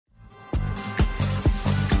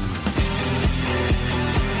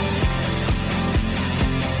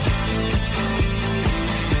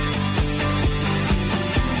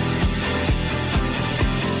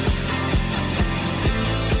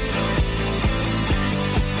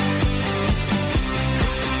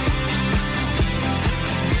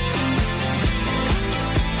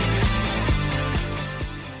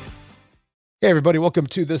Hey, everybody, welcome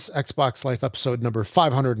to this Xbox Life episode number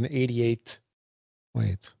 588.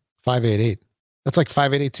 Wait, 588. That's like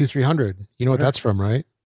 588-2300. You know what that's from, right?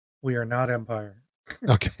 We are not Empire.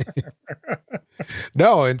 Okay.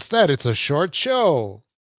 No, instead, it's a short show,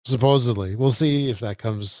 supposedly. We'll see if that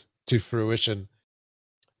comes to fruition.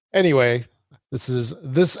 Anyway, this is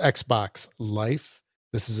This Xbox Life.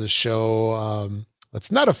 This is a show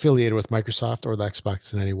that's not affiliated with Microsoft or the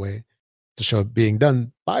Xbox in any way. It's a show being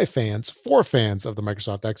done by fans for fans of the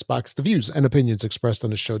Microsoft Xbox. The views and opinions expressed on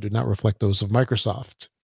the show do not reflect those of Microsoft.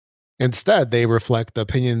 Instead, they reflect the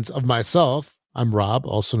opinions of myself. I'm Rob,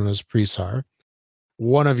 also known as Presar,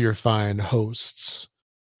 one of your fine hosts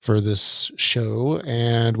for this show.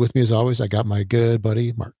 And with me, as always, I got my good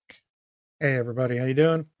buddy, Mark. Hey, everybody. How you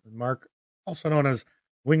doing? Mark, also known as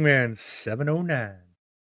Wingman 709.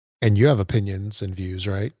 And you have opinions and views,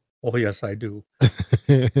 right? Oh, yes, I do.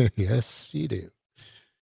 Yes, you do.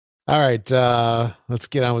 All right, let's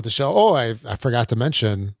get on with the show. Oh, I forgot to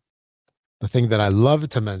mention the thing that I love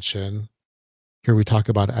to mention. Here we talk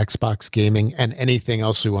about Xbox gaming and anything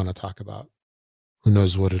else we want to talk about. Who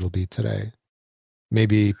knows what it'll be today?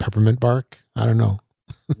 Maybe peppermint bark? I don't know.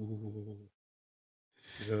 Ooh,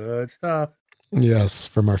 good stuff. Yes,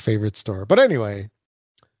 from our favorite store. But anyway,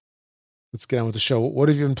 let's get on with the show. What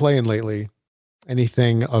have you been playing lately?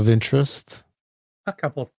 Anything of interest? A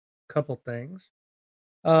couple things.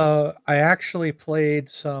 I actually played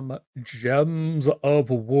some Gems of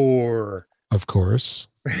War. Of course.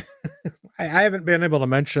 I haven't been able to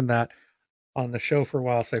mention that on the show for a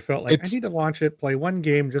while, so I felt like I need to launch it, play one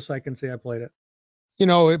game just so I can say I played it.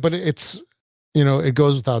 But it's, it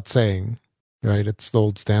goes without saying, right? It's the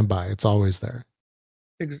old standby. It's always there.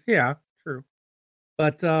 Yeah, true.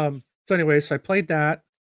 But so anyways, I played that.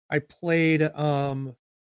 I played the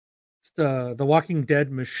Walking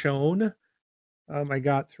Dead Michonne. I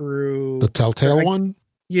got through the Telltale one.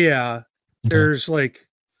 Yeah, okay. There's like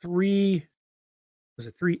three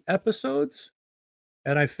episodes,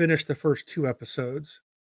 and I finished the first 2 episodes.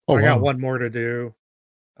 Oh, I got one more to do.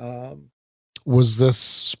 Was this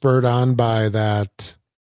spurred on by that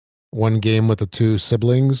one game with the 2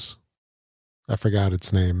 siblings? I forgot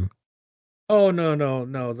its name. Oh, no.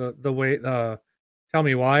 The way, Tell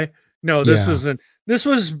Me Why. No, this isn't. This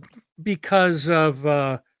was because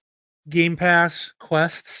of Game Pass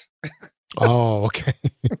quests. Oh, okay.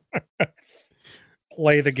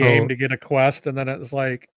 Play the game to get a quest, and then it's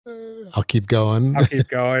like, I'll keep going.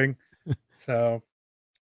 So,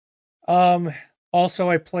 also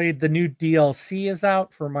I played the new DLC is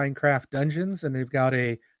out for Minecraft Dungeons, and they've got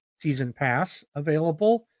a season pass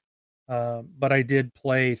available. But I did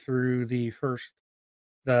play through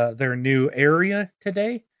their new area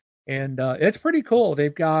today, and it's pretty cool. They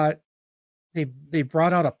brought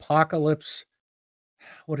out Apocalypse.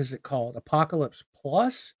 What is it called? Apocalypse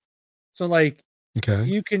Plus. So like, okay,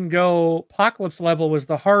 you can go. Apocalypse level was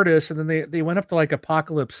the hardest, and then they went up to like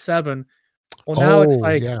Apocalypse 7. Well, now it's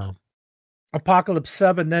like Apocalypse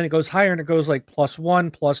 7. Then it goes higher, and it goes like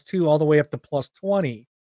 +1, +2, all the way up to +20.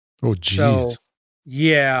 Oh, geez. So,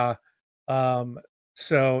 yeah.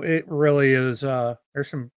 So it really is. There's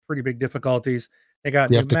some pretty big difficulties. They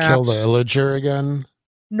got. You have to kill the illager again.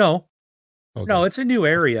 No, no, it's a new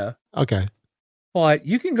area. Okay. But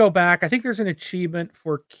you can go back. I think there's an achievement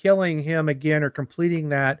for killing him again or completing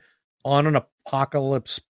that on an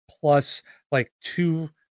Apocalypse Plus, like +2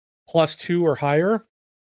 or higher.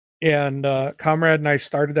 And Comrade and I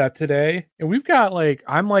started that today. And we've got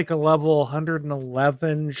I'm like a level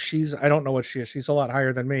 111. I don't know what she is. She's a lot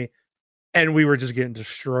higher than me. And we were just getting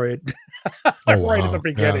destroyed right at the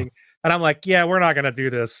beginning. Yeah. And I'm like, yeah, we're not going to do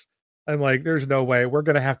this. I'm like, there's no way. We're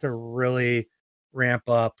going to have to really ramp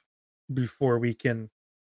up before we can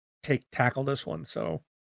tackle this one. So,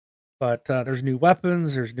 but there's new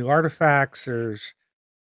weapons, there's new artifacts, there's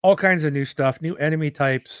all kinds of new stuff, new enemy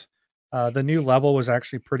types. The new level was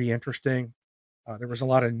actually pretty interesting. There was a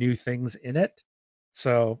lot of new things in it.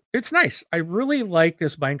 So it's nice. I really like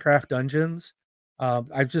this Minecraft Dungeons.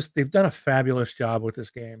 They've done a fabulous job with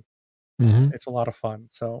this game. It's a lot of fun.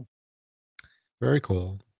 So very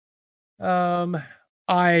cool.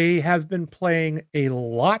 I have been playing a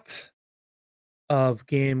lot of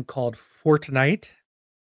game called Fortnite.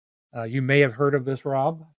 You may have heard of this,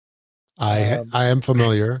 Rob. I am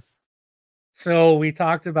familiar. So we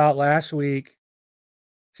talked about last week.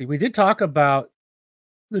 See, we did talk about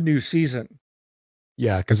the new season.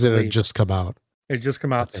 Yeah, because it had just come out. It just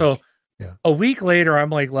come out. So a week later,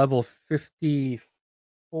 I'm like level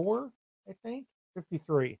 54, I think,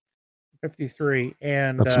 53. 53,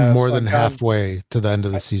 and That's more so than I've done. halfway to the end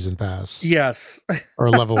of the season pass, Yes, or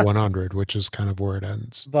level 100, which is kind of where it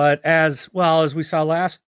ends. but as well as we saw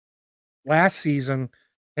last season,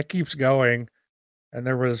 it keeps going, and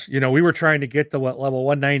there was, we were trying to get to what, level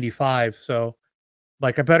 195, so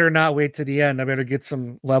like I better not wait to the end. I better get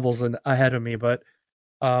some levels ahead of me, but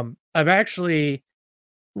I've actually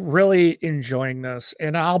really enjoying this,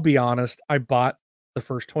 and I'll be honest, I bought the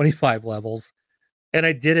first 25 levels, and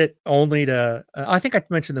I did it only to I think I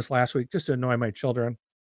mentioned this last week, just to annoy my children,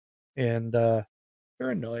 and they're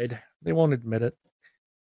annoyed. They won't admit it,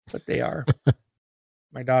 but they are.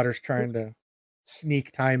 My daughter's trying to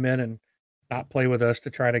sneak time in and not play with us to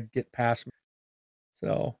try to get past me.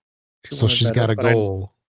 So she So won't she's admit got it, a but I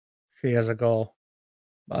goal. she has a goal.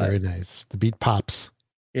 But Very nice. The beat pops.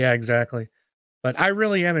 yeah, exactly. But I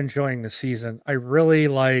really am enjoying the season. I really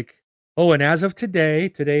like. Oh, and as of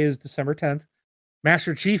today is December 10th.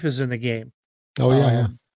 Master Chief is in the game. Oh yeah, yeah.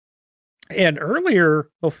 Um, and earlier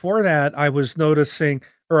before that, I was noticing,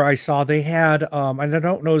 or I saw they had, and I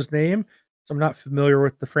don't know his name, so I'm not familiar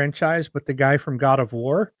with the franchise, but the guy from God of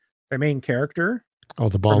War, the main character Oh,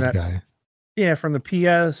 the from bald that, guy. yeah, from the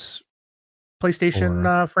PlayStation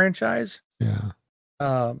Or franchise. yeah.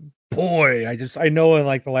 Boy, I know in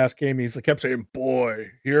like the last game he's kept saying boy,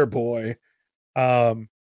 here boy. Um,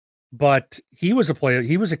 but he was a player,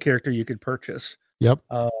 he was a character you could purchase. Yep.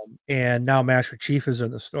 And now Master Chief is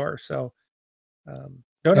in the store, so don't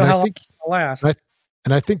know And I how long think it'll last.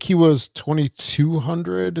 and I think he was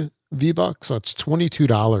 2,200 V-Bucks, so it's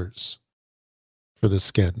 $22 for the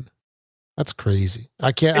skin. That's crazy. I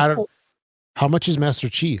It's don't how much is Master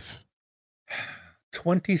Chief?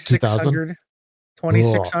 2,000?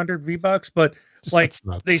 2,600 Oh, V-Bucks, but just like that's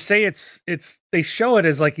they nuts. say they show it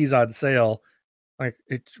as like he's on sale. Like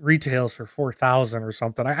it retails for 4,000 or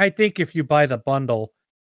something. I think if you buy the bundle,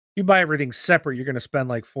 you buy everything separate, you're gonna spend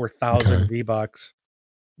like 4,000 Okay. V-Bucks.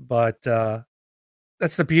 But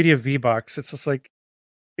that's the beauty of V-Bucks. It's just like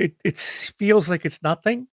it feels like it's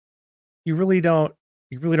nothing. You really don't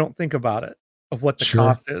think about it of what the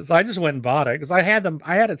Sure. cost is. I just went and bought it because I had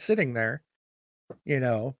it sitting there, you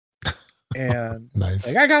know, and like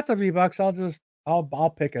Nice. I got the V-Bucks. I'll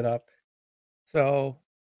pick it up. So,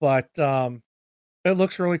 but it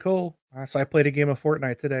looks really cool. So I played a game of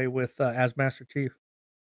Fortnite today with as Master Chief.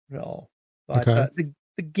 No, but Okay.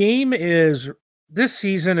 the game is this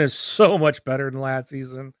season is so much better than last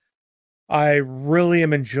season. I really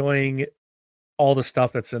am enjoying all the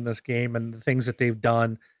stuff that's in this game and the things that they've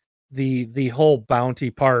done. The whole bounty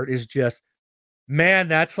part is just, man,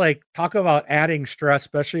 that's like, talk about adding stress,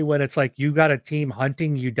 especially when it's like you got a team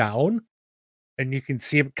hunting you down and you can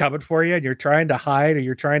see them coming for you and you're trying to hide or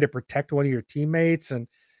you're trying to protect one of your teammates, and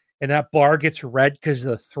that bar gets red because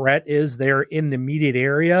the threat is they're in the immediate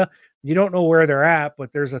area. You don't know where they're at,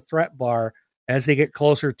 but there's a threat bar. As they get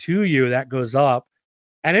closer to you, that goes up.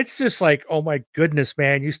 And it's just like, oh my goodness,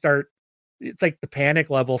 man, it's like the panic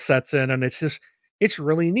level sets in, and it's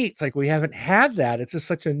really neat. It's like we haven't had that. It's just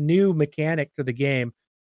such a new mechanic to the game.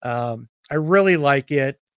 I really like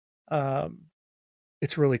it. Um,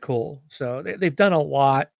 it's really cool. So they've done a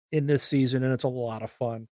lot in this season, and it's a lot of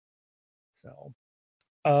fun. So,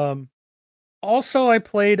 um, also I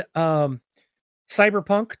played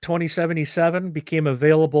Cyberpunk 2077 became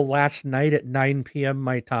available last night at 9 p.m.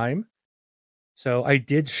 my time. So I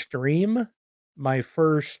did stream my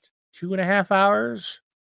first 2.5 hours,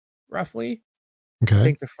 roughly. I Okay.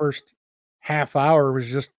 think the first half hour was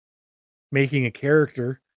just making a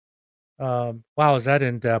character. Wow, is that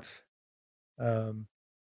in depth? Um,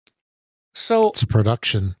 so It's a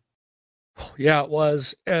production. yeah, it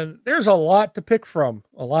was. And there's a lot to pick from,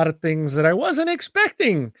 a lot of things that I wasn't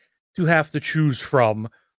expecting to have to choose from.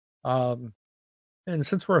 Um, and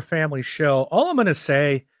since we're a family show, all I'm going to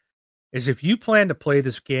say is if you plan to play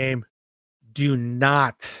this game, do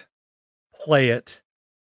not play it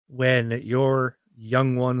when your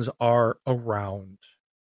young ones are around.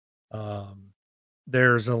 Um,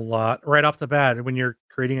 there's a lot right off the bat when you're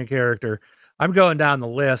creating a character. I'm going down the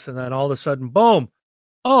list, and then all of a sudden, boom!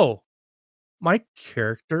 Oh, my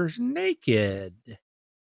character's naked,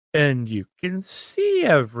 and you can see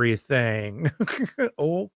everything.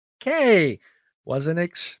 Okay, wasn't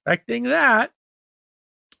expecting that.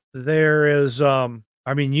 There is, I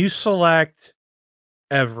mean, you select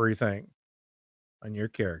everything on your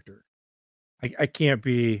character. I can't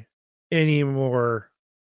be any more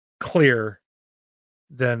clear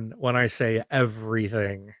than when I say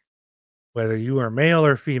everything, whether you are male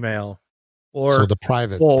or female So or the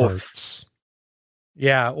private both. parts.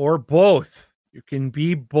 Yeah, or both. You can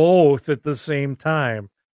be both at the same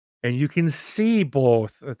time. and you can see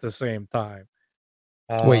both at the same time.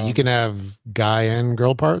 Wait, you can have guy and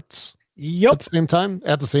girl parts at Yep. the same time?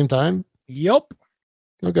 At the same time? Yep.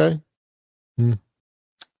 Okay. Hmm.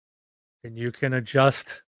 And you can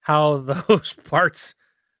adjust how those parts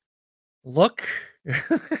look,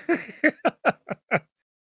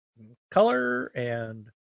 color,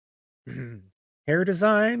 and hair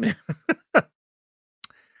design.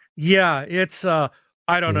 Yeah, it's I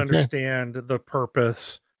don't Okay. understand the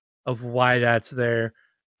purpose of why that's there.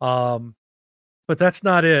 Um, but that's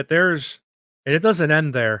not it. And it doesn't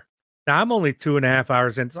end there. Now I'm only 2.5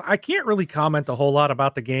 hours in, so I can't really comment a whole lot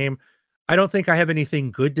about the game. I don't think I have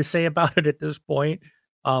anything good to say about it at this point.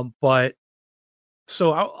 But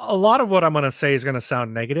so a lot of what I'm gonna say is gonna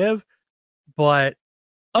sound negative, but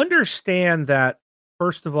understand that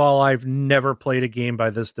first of all, I've never played a game by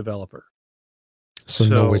this developer. So no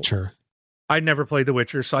So Witcher. I never played The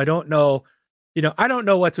Witcher, so I don't know, I don't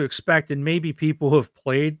know what to expect. And maybe people who have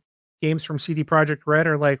played games from CD Projekt Red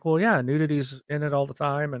are like, well, yeah, nudity's in it all the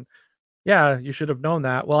time. And yeah, you should have known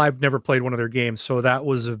that. Well, I've never played one of their games, so that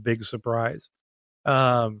was a big surprise.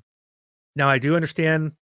 Um, Now I do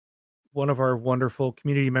understand one of our wonderful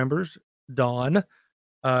community members, Dawn.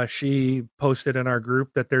 She posted in our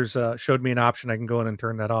group that there's showed me an option I can go in and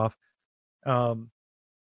turn that off. Um,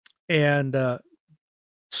 and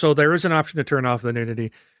So there is an option to turn off the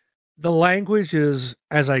nudity. The language is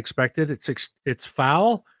as I expected. It's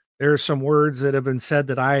foul. There are some words that have been said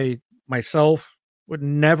that I myself would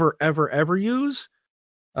never ever ever use.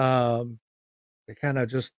 Um, they kind of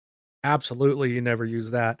just absolutely you never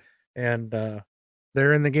use that. And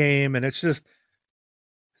they're in the game, and it's just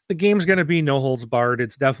the game's going to be no holds barred.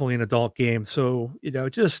 It's definitely an adult game, so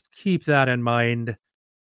just keep that in mind.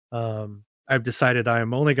 I've decided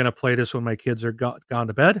I'm only going to play this when my kids are gone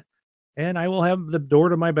to bed, and I will have the door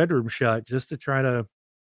to my bedroom shut just to try to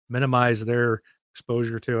minimize their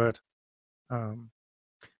exposure to it. Um,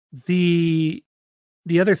 the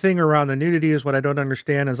the other thing around the nudity is what I don't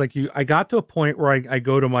understand is like I got to a point where I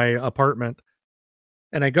go to my apartment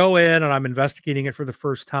and I go in and I'm investigating it for the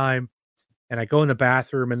first time, and I go in the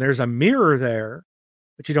bathroom and there's a mirror there,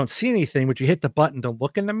 but you don't see anything, but you hit the button to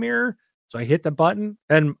look in the mirror. So I hit the button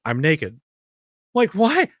and I'm naked. Like,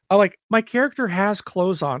 why? I like my character has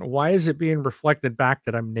clothes on. Why is it being reflected back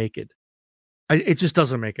that I'm naked? It just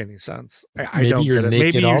doesn't make any sense. I Maybe don't you're get it.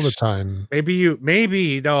 naked all the time.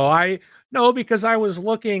 Maybe no, no, because I was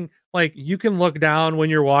looking like you can look down when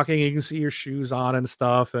you're walking, you can see your shoes on and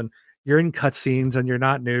stuff, and you're in cutscenes and you're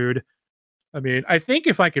not nude. I mean, I think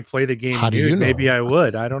if I could play the game How do you nude, maybe know? I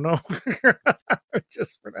would. I don't know.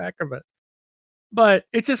 Just for the heck of it. But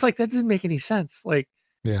it's just like that doesn't make any sense. Like,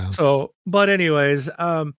 Yeah. so, but anyways,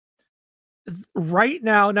 right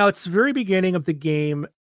now it's the very beginning of the game,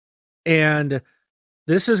 and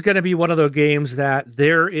this is going to be one of those games that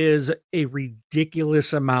there is a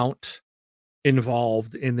ridiculous amount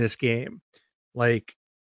involved in this game, like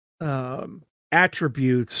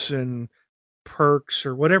attributes and perks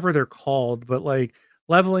or whatever they're called, but like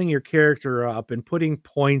leveling your character up and putting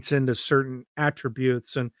points into certain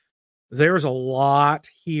attributes, and there's a lot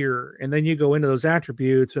here. And then you go into those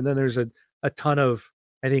attributes, and then there's a ton of,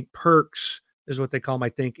 I think, perks is what they call them, I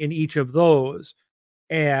think, in each of those.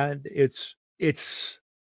 And it's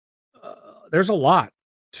there's a lot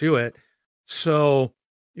to it. So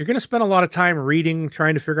you're going to spend a lot of time reading,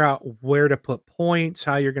 trying to figure out where to put points,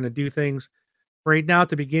 how you're going to do things. Right now, at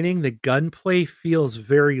the beginning, the gunplay feels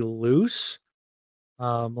very loose.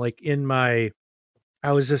 Like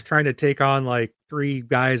I was just trying to take on like 3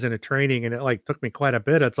 guys in a training, and it like took me quite a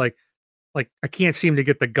bit. It's like I can't seem to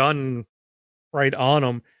get the gun right on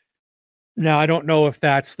them. Now I don't know if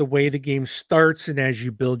that's the way the game starts, and as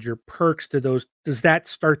you build your perks to those, does that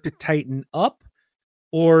start to tighten up?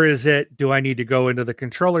 Or is it, do I need to go into the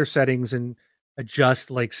controller settings and adjust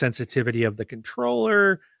like sensitivity of the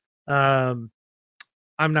controller? Um,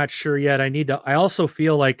 I'm not sure yet. I also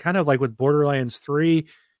feel like kind of like with Borderlands 3,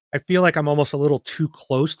 I feel like I'm almost a little too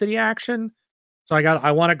close to the action. So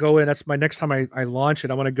I want to go in. That's my next time I launch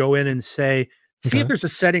it. I want to go in and see if Okay. there's a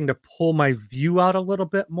setting to pull my view out a little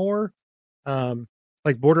bit more. Um,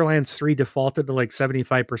 like Borderlands 3 defaulted to like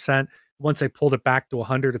 75%. Once I pulled it back to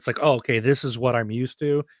 100, it's like, oh, okay, this is what I'm used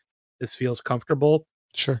to. This feels comfortable.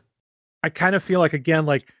 Sure. I kind of feel like, again,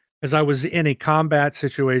 like as I was in a combat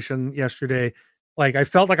situation yesterday, like I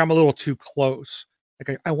felt like I'm a little too close.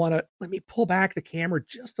 Like I want to let me pull back the camera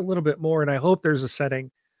just a little bit more. And I hope there's a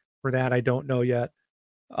setting for that. I don't know yet.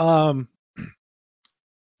 Um,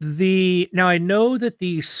 now I know that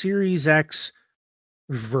the Series X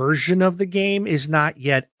version of the game is not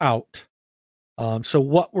yet out. So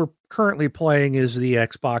what we're currently playing is the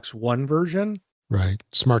Xbox One version. Right.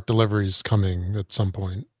 Smart deliveries coming at some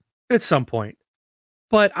point. At some point.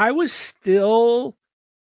 But I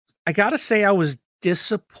gotta say, I was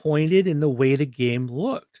disappointed in the way the game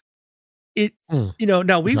looked. It, Hmm.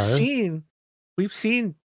 now we've Okay. seen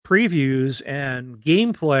previews and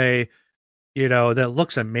gameplay, that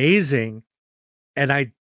looks amazing.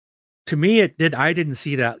 And to me, I didn't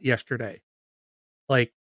see that yesterday.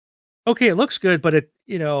 Like, okay, it looks good, but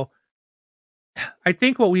I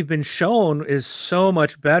think what we've been shown is so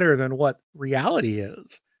much better than what reality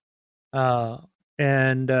is. Uh,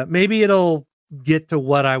 and maybe it'll get to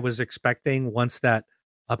what I was expecting once that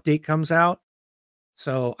update comes out.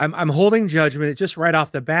 So I'm holding judgment. Just right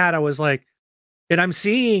off the bat, I was like, and I'm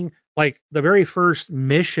seeing like the very first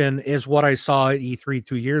mission is what I saw at E3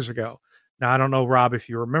 2 years ago. Now I don't know, Rob, if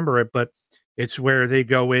you remember it, but it's where they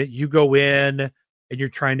go in, you go in and you're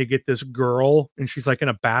trying to get this girl, and she's like in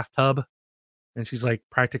a bathtub and she's like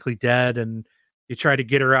practically dead, and you try to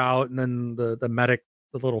get her out, and then the medic,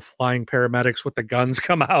 the little flying paramedics with the guns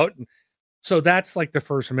come out. And so that's like the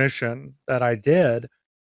first mission that I did,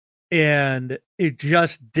 and it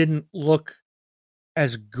just didn't look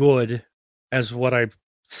as good as what I've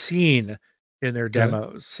seen in their Okay.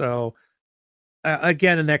 demos. So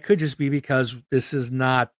again, and that could just be because this is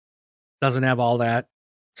not doesn't have all that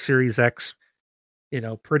Series X,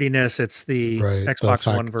 prettiness. It's the Right. The Xbox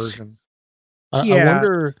One effects. version. I Yeah.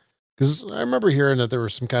 wonder, because I remember hearing that there were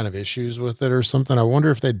some kind of issues with it or something. I wonder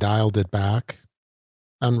if they dialed it back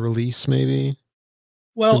on release, maybe. Who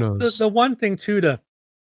Well, the knows? the one thing too to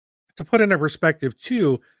put into perspective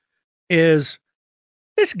too is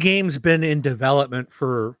this game's been in development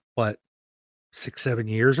for what, 6-7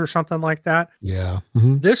 years or something like that. Yeah.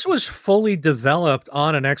 Hmm. This was fully developed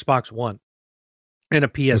on an Xbox One and a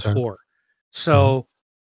Okay. PS4. Uh-huh. So,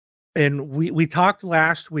 and we talked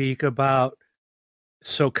last week about,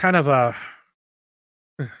 so kind of a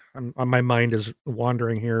my mind is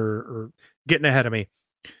wandering here or getting ahead of me.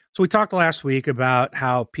 So we talked last week about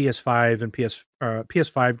how PS5 and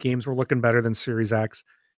PS5 games were looking better than Series X,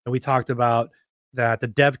 and we talked about that the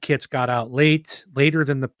dev kits got out later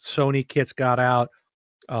than the Sony kits got out,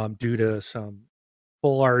 due to some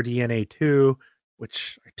full RDNA 2,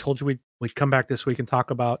 which I told you we'd come back this week and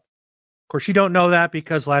talk about. Of course, you don't know that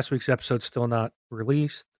because last week's episode's still not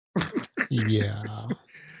released. Yeah.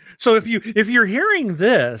 So if you're hearing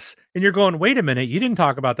this and you're going, wait a minute, you didn't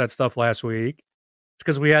talk about that stuff last week, it's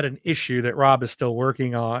because we had an issue that Rob is still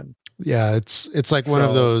working on. Yeah. It's like one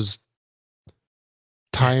of So those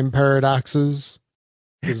time paradoxes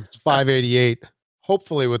because it's 588.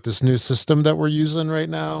 Hopefully, with this new system that we're using right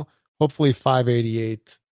now, hopefully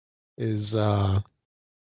 588 is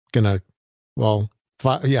gonna, well,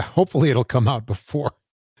 yeah, hopefully it'll come out before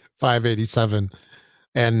 587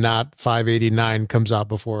 and not 589 comes out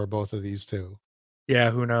before both of these two.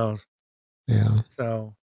 yeah, who knows? Yeah.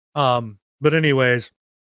 So, but anyways,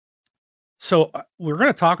 so we're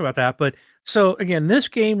going to talk about that. But so again, this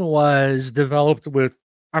game was developed with,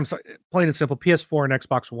 I'm sorry, plain and simple, PS4 and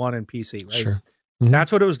Xbox One and PC, right? Sure. Mhm.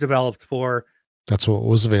 That's what it was developed for. That's what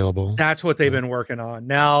was available. That's what they've Yeah. been working on.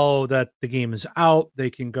 Now that the game is out, they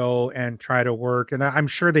can go and try to work. And I'm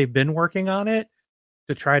sure they've been working on it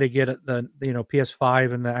to try to get the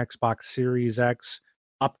PS5 and the Xbox Series X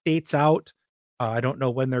updates out. I don't know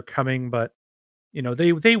when they're coming, but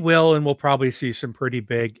they will, and we'll probably see some pretty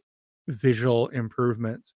big visual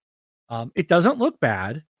improvements. It doesn't look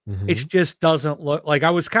bad. It Mhm. just doesn't look like, I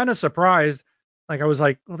was kind of surprised. Like I was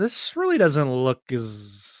like, well, this really doesn't look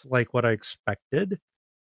as like what I expected.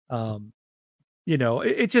 Um,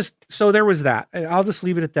 it just, so there was that. And I'll just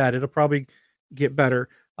leave it at that. It'll probably get better.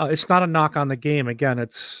 It's not a knock on the game. Again,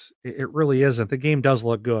 it really isn't. The game does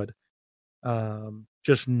look good.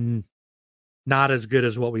 Just not as good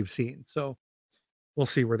as what we've seen. So we'll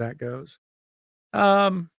see where that goes.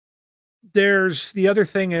 Um, there's the other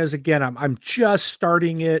thing is, again, I'm just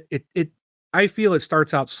starting it. I feel it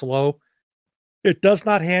starts out slow. It does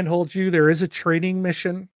not handhold you. There is a training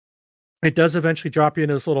mission. It does eventually drop you in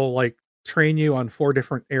this little, like, train you on 4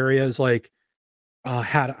 different areas, like how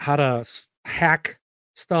to hack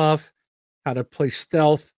stuff, how to play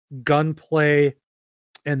stealth, gunplay,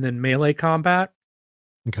 and then melee combat.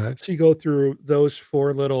 Okay. So you go through those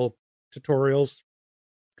 4 little tutorials,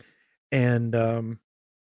 and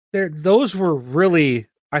those were really,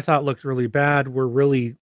 I thought, looked really bad, were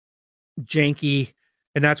really janky,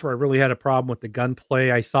 and that's where I really had a problem with the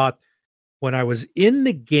gunplay. I thought when I was in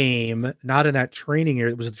the game, not in that training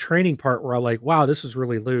area, it was the training part where I like, wow, this is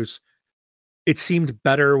really loose. It seemed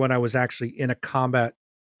better when I was actually in a combat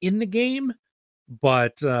in the game,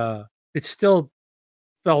 but it's still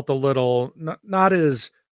felt a little not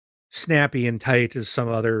as snappy and tight as some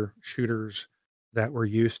other shooters that we're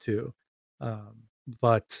used to. Um,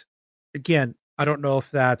 but again, I don't know if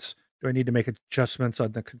that's do I need to make adjustments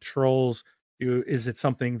on the controls? Is it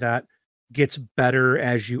something that gets better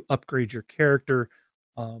as you upgrade your character?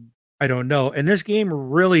 I don't know. And this game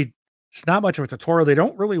really, it's not much of a tutorial. They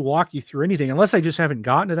don't really walk you through anything unless I just haven't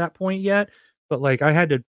gotten to that point yet. But like I had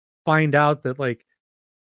to find out that like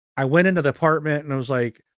I went into the apartment and I was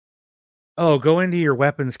like, oh, go into your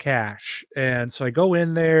weapons cache. And so I go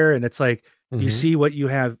in there and it's like you Hmm. see what you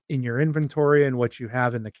have in your inventory and what you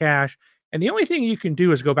have in the cache. And the only thing you can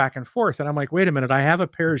do is go back and forth. And I'm like, wait a minute, I have a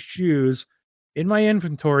pair of shoes in my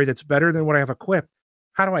inventory that's better than what I have equipped.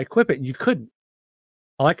 How do I equip it? And you couldn't.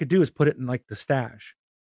 All I could do is put it in like the stash.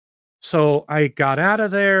 So I got out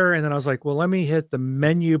of there and then I was like, well, let me hit the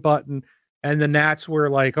menu button. And then that's where,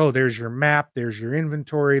 like, oh, there's your map, there's your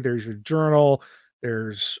inventory, there's your journal,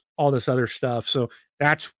 there's all this other stuff. So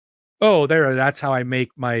that's, oh, that's how I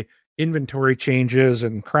make my inventory changes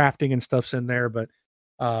and crafting and stuff's in there. But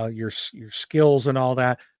your skills and all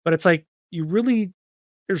that. But it's like, you really,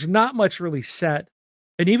 there's not much really set.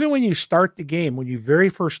 And even when you start the game, when you very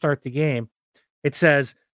first start the game, it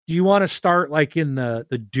says, "Do you wanna start, like, in the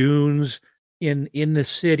dunes in the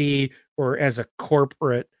city or as a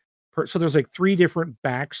corporate so there's, like, 3 different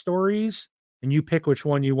backstories, and you pick which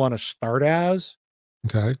one you wanna start as.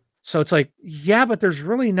 Okay. So it's like, yeah, but there's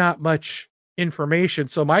really not much information.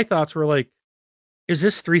 So my thoughts were like, "Is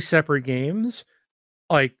this 3 separate games?"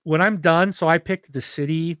 Like, when I'm done so I picked the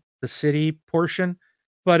city portion,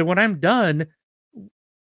 but when I'm done,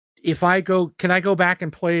 if I go can I go back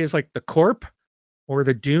and play as, like, the corp? Or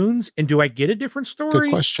the dunes, and do I get a different Good story,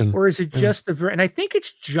 question. or is it Yeah. just the ver and I think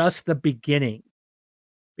it's just the beginning,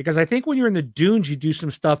 because I think when you're in the dunes, you do some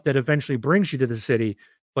stuff that eventually brings you to the city,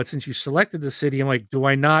 but since you selected the city, I'm like, "Do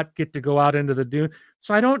I not get to go out into the dune?"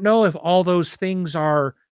 So I don't know if all those things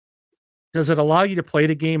are does it allow you to play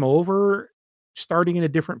the game over starting in a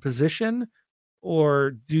different position?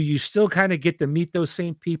 Or do you still kinda get to meet those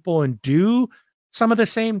same people and do some of the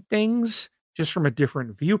same things just from a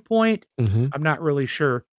different viewpoint? Hmm. I'm not really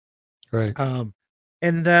sure. Right. Um,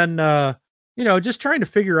 and then, just trying to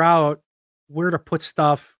figure out where to put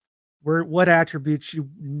stuff, where what attributes you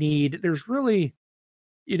need. There's really,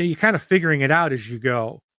 you're kind of figuring it out as you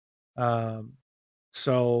go. Um,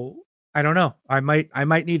 so I don't know. I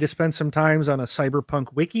might need to spend some times on a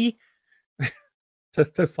cyberpunk wiki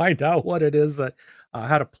to find out what it is that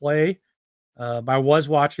how to play. I was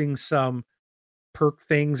watching some perk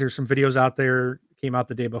things or some videos out there came out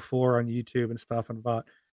the day before on YouTube and stuff and about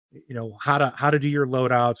how to do your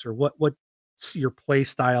loadouts or what your play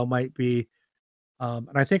style might be. And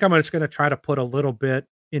I think I'm just going to try to put a little bit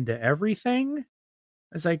into everything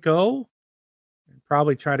as I go and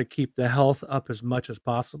probably try to keep the health up as much as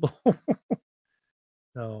possible.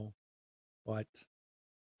 So, but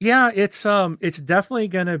yeah, it's definitely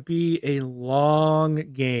going to be a long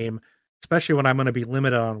game, especially when I'm going to be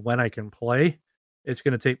limited on when I can play. It's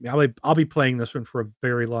going to take me. I'll be playing this one for a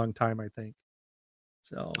very long time, I think.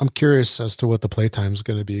 So I'm curious as to what the playtime is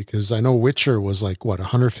going to be because I know Witcher was like what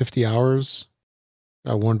 150 hours.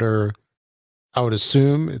 I wonder. I would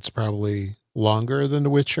assume it's probably longer than The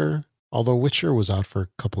Witcher, although Witcher was out for a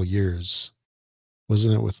couple of years,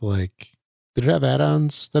 wasn't it? With like, did it have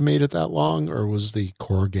add-ons that made it that long, or was the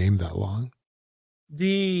core game that long? But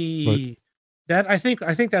the that I think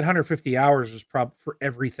that 150 hours was probably for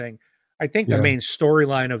everything. I think the yeah, main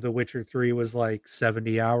storyline of The Witcher 3 was like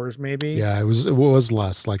 70 hours, maybe. yeah, it was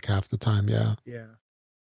less, like half the time. Yeah, Yeah.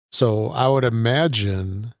 so I would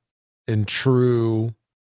imagine in true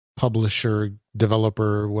publisher,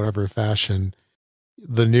 developer, whatever fashion,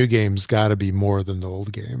 the new game's got to be more than the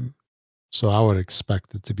old game. So I would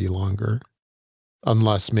expect it to be longer,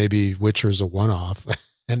 unless maybe Witcher's a one-off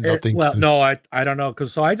and nothing Well, can. no, I don't know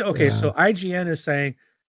because Yeah. so IGN is saying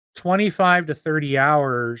 25 to 30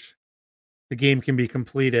 hours the game can be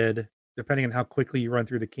completed depending on how quickly you run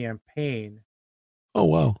through the campaign. Oh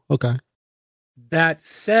wow. Okay. That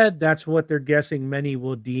said, that's what they're guessing many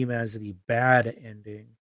will deem as the bad ending.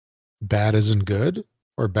 Bad isn't good,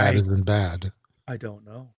 or bad I isn't bad. I don't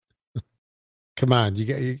know. Come on,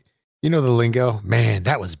 you know the lingo. Man,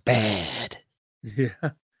 that was bad. Yeah.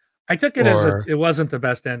 I took it as Or it wasn't the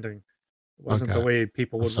best ending. It wasn't the okay, way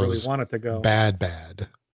people would so really it's want it to go. bad, bad.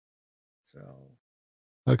 So,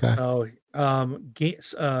 Okay.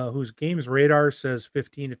 whose games radar says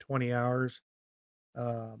 15 to 20 hours.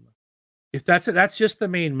 Um, if that's just the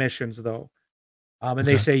main missions though. And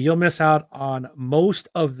they Okay. say you'll miss out on most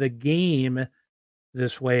of the game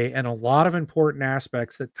this way and a lot of important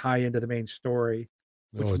aspects that tie into the main story.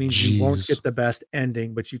 which Oh, means you won't geez. get the best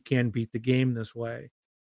ending, but you can beat the game this way.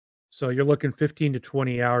 So you're looking 15 to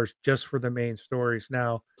 20 hours just for the main stories.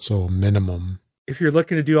 Now, So minimum. if you're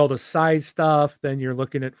looking to do all the side stuff, then you're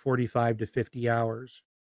looking at 45 to 50 hours.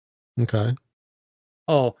 Okay.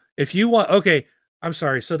 Oh, if you want, okay, I'm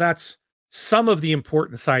sorry. So that's some of the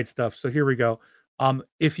important side stuff. So here we go.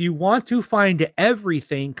 If you want to find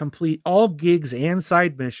everything, complete all gigs and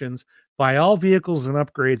side missions, buy all vehicles and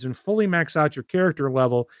upgrades, and fully max out your character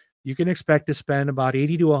level, you can expect to spend about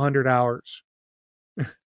 80 to 100 hours.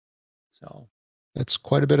 So, That's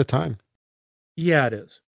quite a bit of time. yeah, it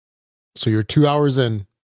is. So you're 2 hours in.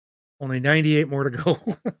 Only 98 more to go.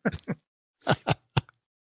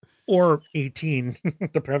 Or 18,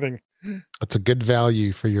 depending. That's a good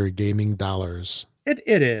value for your gaming dollars. It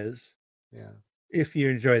is, Yeah. if you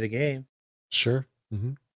enjoy the game. Sure.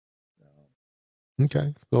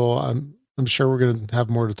 Okay. Well, I'm sure we're gonna have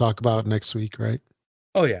more to talk about next week, right?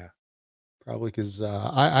 Oh, yeah. Probably because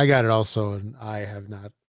I got it also, and I have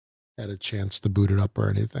not had a chance to boot it up or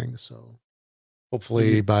anything. So Well,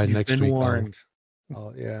 hopefully by you've next been week warned.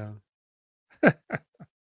 yeah,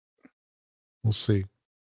 we'll see.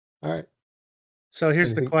 All right. So here's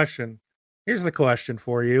the Anything? question. Here's the question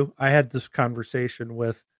for you. I had this conversation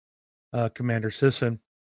with Commander Sisson.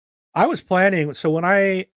 I was planning, so when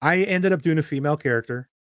I ended up doing a female character,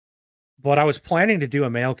 but I was planning to do a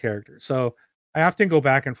male character. So I often go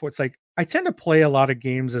back and forth. It's like I tend to play a lot of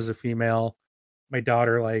games as a female. My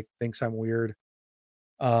daughter like thinks I'm weird.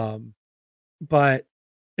 Um, but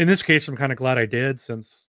in this case, I'm kind of glad I did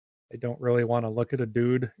since I don't really want to look at a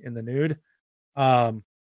dude in the nude. Um,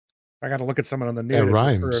 I got to look at someone in the That nude.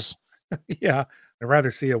 I'd prefer, rhymes. yeah, I'd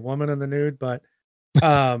rather see a woman in the nude, but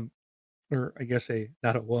um, or I guess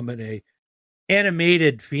not a woman, a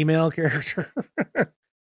animated female character.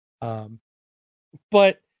 um,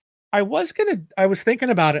 but I was thinking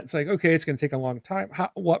about it. It's like, okay, it's gonna take a long time.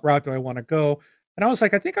 What route do I want to go? And I was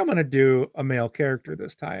like, I think I'm gonna do a male character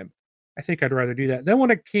this time. I think I'd rather do that. Then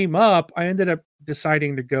when it came up, I ended up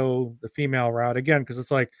deciding to go the female route again because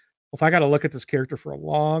it's like, well, if I got to look at this character for a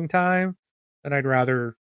long time, then I'd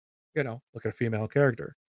rather, look at a female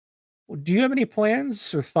character. Do you have any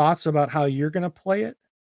plans or thoughts about how you're gonna play it?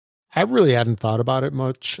 I really hadn't thought about it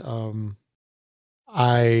much.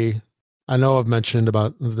 I I know I've mentioned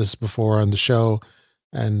about this before on the show,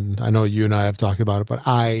 and I know you and I have talked about it, but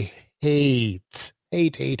I hate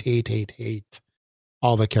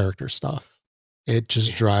all the character stuff. It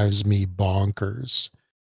just Yeah. drives me bonkers.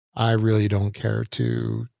 I really don't care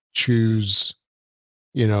to choose,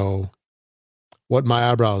 you know, what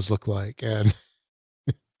my eyebrows look like and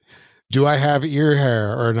do I have ear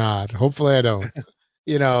hair or not? Hopefully I don't.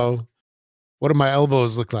 You know, what do my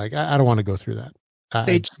elbows look like? I don't want to go through that.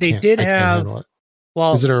 I just They can't. did I can't have handle it. Is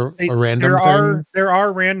well, it a there random are thing?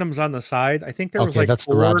 randoms on the side. I think there was Okay, like that's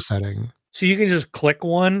the Rob 4, setting. so you can just click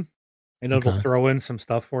one and it'll Okay. throw in some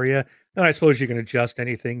stuff for you. And I suppose you can adjust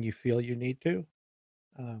anything you feel you need to.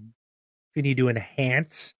 If you need to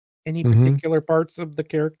enhance any Mm-hmm. particular parts of the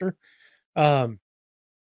character. Um,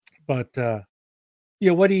 but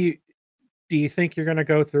yeah, what do you think you're gonna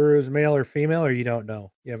go through as male or female, or you don't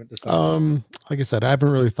know? You haven't decided? Like I said, I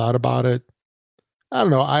haven't really thought about it. I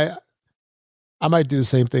don't know. I might do the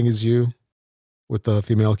same thing as you with the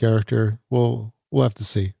female character. We'll have to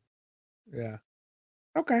see. Yeah.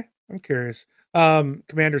 Okay. I'm curious.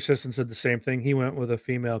 Commander Sisson said the same thing. He went with a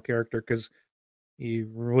female character because he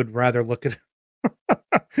would rather look at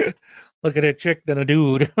look at a chick than a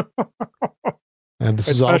dude. And this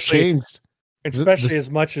is all especially changed. This especially as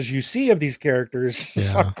much as you see of these characters.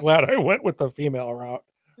 So I'm yeah. glad I went with the female route.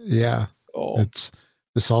 Yeah. Oh, It's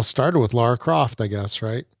this all started with Lara Croft, I guess,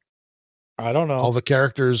 right? I don't All know. the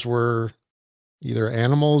characters were either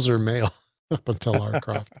animals or male up until Lara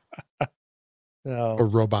Croft or So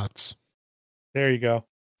robots. there you go.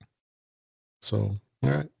 So, all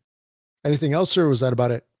right. Anything else, or was that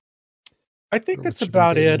about it? I think Or that's what you've been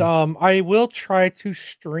about it. gaming? I will try to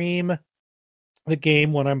stream the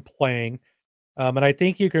game when I'm playing. And I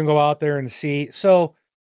think you can go out there and see. So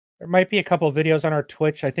there might be a couple of videos on our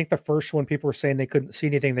Twitch. I think the first one people were saying they couldn't see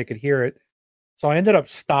anything, they could hear it. So I ended up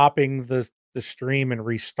stopping the stream and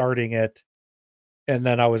restarting it, and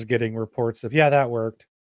then I was getting reports of, yeah, that worked.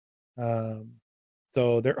 Um,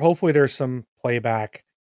 so there, hopefully there's some playback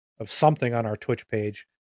of something on our Twitch page.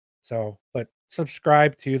 So, but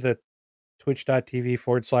subscribe to the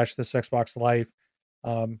twitch.tv/this Xbox Life.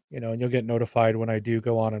 And you'll get notified when I do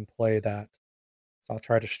go on and play that. So I'll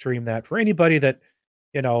try to stream that for anybody that,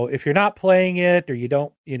 if you're not playing it or you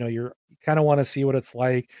don't, you kind of want to see what it's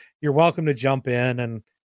like, you're welcome to jump in and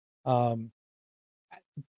um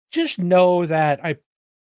just know that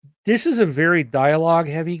this is a very dialogue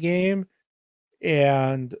heavy game,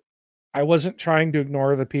 and I wasn't trying to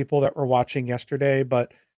ignore the people that were watching yesterday,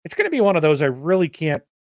 but it's going to be one of those I really can't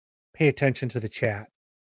pay attention to the chat.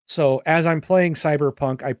 So as I'm playing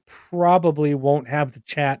Cyberpunk, I probably won't have the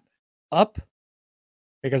chat up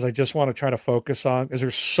because I just want to try to focus on, because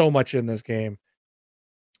there's so much in this game.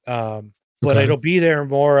 But Okay. it'll be there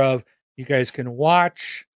more of, you guys can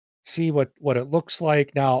watch, see what it looks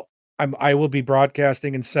like. Now I will be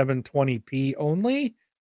broadcasting in 720p only,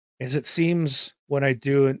 as it seems when I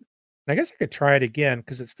do it. I guess I could try it again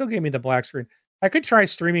because it still gave me the black screen. I could try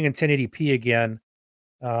streaming in 1080p again.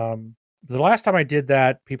 The last time I did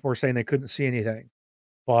that, people were saying they couldn't see anything.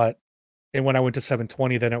 And when I went to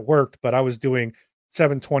 720, then it worked. But I was doing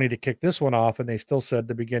 720 to kick this one off, and they still said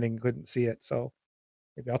the beginning couldn't see it. So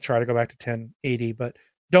maybe I'll try to go back to 1080. But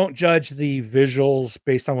don't judge the visuals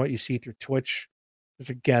based on what you see through Twitch. Because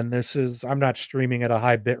again, I'm not streaming at a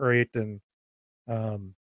high bit rate, and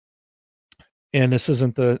this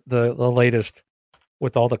isn't the latest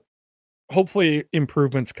with all the hopefully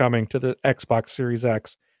improvements coming to the Xbox Series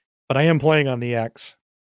X. But I am playing on the X.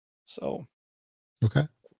 So Okay.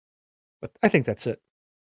 but I think that's it.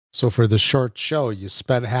 So for the short show, you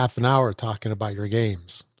spent half an hour talking about your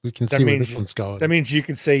games. We can see where this one's going. That means you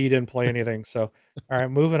can say you didn't play anything. So, all right,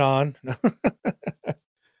 moving on.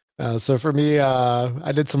 So for me,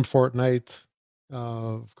 I did some Fortnite,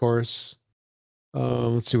 of course.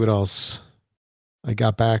 Let's see what else. I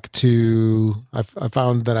got back to, I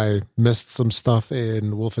found that I missed some stuff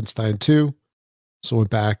in Wolfenstein 2. So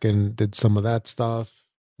went back and did some of that stuff.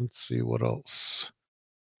 Let's see what else.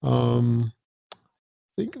 I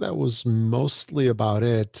think that was mostly about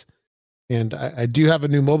it. And I do have a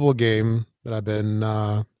new mobile game that I've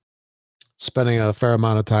been spending a fair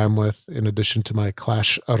amount of time with, in addition to my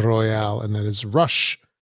Clash Royale, and that is Rush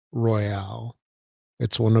Royale.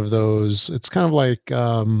 It's one of those, it's kind of like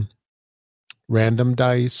Random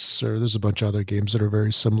Dice, or there's a bunch of other games that are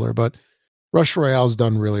very similar, but Rush Royale's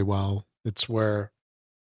done really well. It's where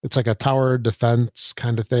it's like a tower defense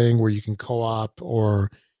kind of thing where you can co-op, or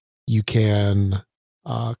you can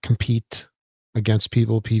compete against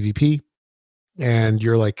people, PvP, and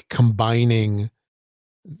you're like combining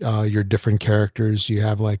your different characters. You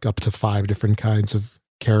have like up to 5 different kinds of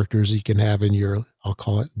characters you can have in your, I'll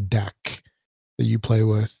call it, deck that you play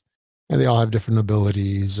with, and they all have different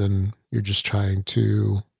abilities, and you're just trying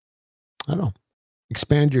to, I don't know,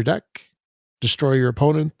 expand your deck, destroy your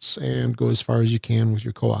opponents, and go as far as you can with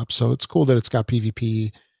your co-op. So it's cool that it's got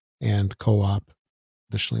PvP and co-op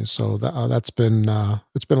additionally. So that's been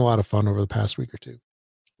it's been a lot of fun over the past week or two.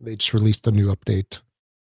 They just released a new update.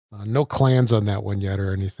 No clans on that one yet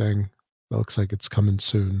or anything. It looks like it's coming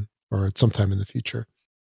soon, or it's sometime in the future.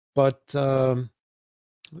 But let's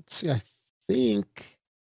see. I think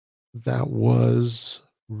that was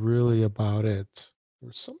really about it.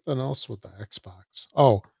 There's something else with the Xbox.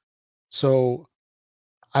 Oh, so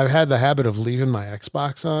I've had the habit of leaving my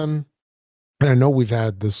Xbox on, and I know we've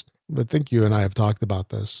had this. I think you and I have talked about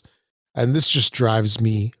this, and this just drives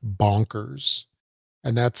me bonkers.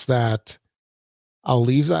 And that's that I'll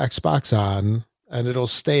leave the Xbox on, and it'll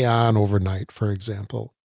stay on overnight, for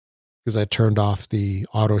example, because I turned off the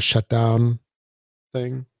auto shutdown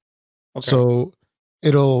thing. Okay. So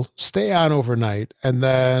it'll stay on overnight, and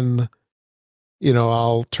then,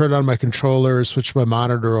 I'll turn on my controller, switch my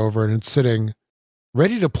monitor over, and it's sitting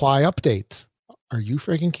ready to apply update. Are you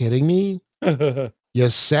freaking kidding me? You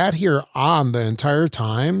sat here on the entire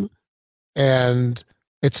time, and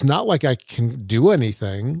it's not like I can do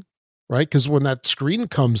anything, right? Because when that screen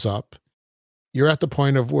comes up, you're at the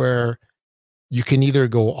point of where you can either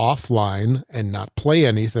go offline and not play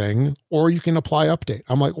anything, or you can apply update.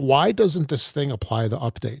 I'm like, why doesn't this thing apply the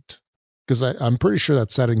update? Because I'm pretty sure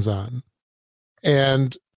that setting's on.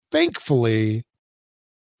 And thankfully,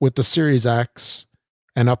 with the Series X,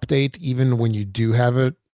 an update, even when you do have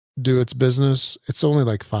it do its business, it's only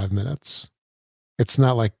like 5 minutes. It's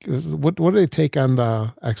not like, what do they take on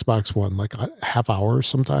the Xbox One? Like a half hour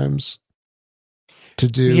sometimes to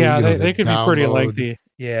do. Yeah, the they could be pretty download, lengthy.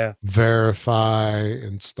 Yeah, verify,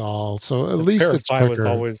 install. So at the least it's verify was quicker.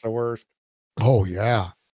 always the worst. Oh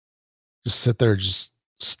yeah, just sit there just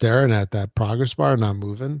staring at that progress bar, not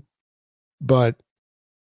moving. But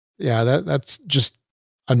yeah, that's just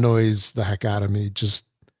annoys the heck out of me. Just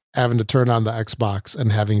having to turn on the Xbox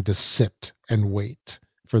and having to sit and wait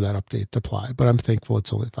for that update to apply. But I'm thankful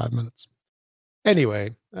it's only 5 minutes.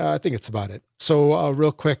 Anyway, I think it's about it. So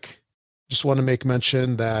real quick, just want to make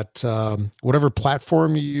mention that whatever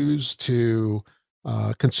platform you use to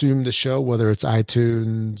consume the show, whether it's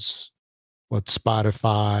iTunes,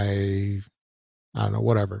 Spotify, I don't know,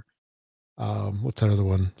 whatever, What's that other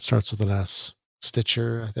one? Starts with an S.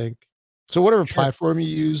 Stitcher, I think. So whatever Sure. platform you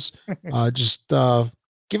use, just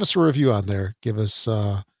give us a review on there. Give us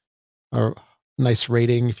a nice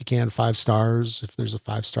rating if you can, 5 stars if there's a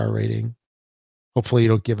 5-star rating. Hopefully you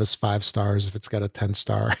don't give us 5 stars if it's got a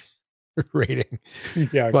 10-star rating.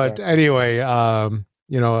 Yeah, But exactly. anyway,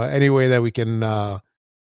 any way that we can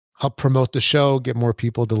help promote the show, get more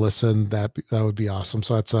people to listen, that would be awesome.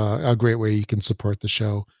 So that's a great way you can support the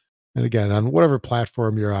show. And again, on whatever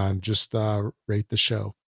platform you're on, just rate the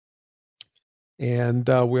show. And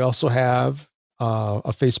we also have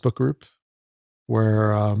a Facebook group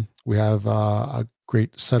where we have a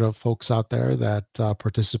great set of folks out there that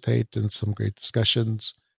participate in some great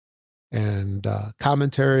discussions and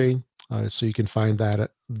commentary. So you can find that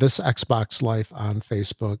at This Xbox Life on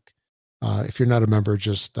Facebook. If you're not a member,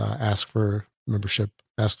 just ask for membership,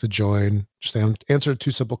 ask to join, just answer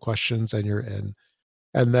 2 simple questions and you're in.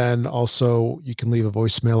 And then also you can leave a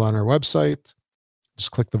voicemail on our website.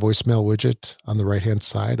 Just click the voicemail widget on the right-hand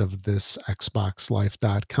side of this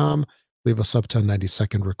xboxlife.com. Leave us up to a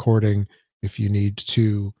 90-second recording. If you need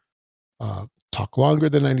to talk longer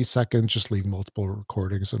than 90 seconds, just leave multiple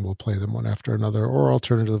recordings and we'll play them one after another. Or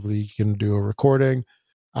alternatively, you can do a recording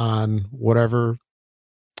on whatever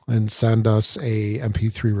and send us a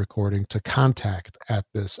MP3 recording to contact at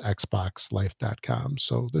this xboxlife.com.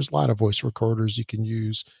 So there's a lot of voice recorders you can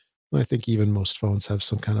use. And I think even most phones have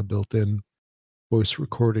some kind of built-in voice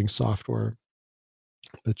recording software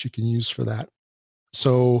that you can use for that.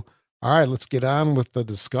 So, all right, let's get on with the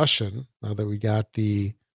discussion now that we got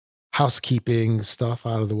the housekeeping stuff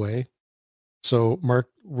out of the way. So, Mark,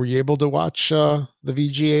 were you able to watch the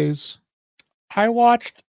VGAs I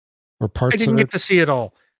watched. or I parts didn't of get it? to see it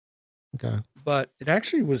all, Okay. but it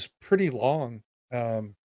actually was pretty long,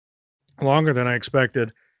 longer than I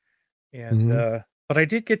expected. And Mhm. but I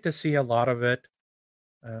did get to see a lot of it.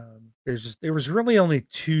 There was really only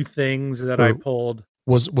 2 things that I Or pulled.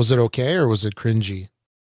 was it okay or was it cringy?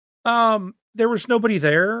 There was nobody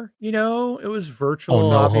there, it was Oh, virtual,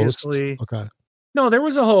 no host? obviously. Okay. No, there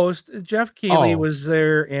was a host. Jeff Keighley Oh, was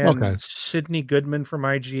there okay. and Sydney Goodman from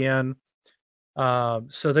IGN.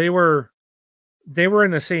 So they were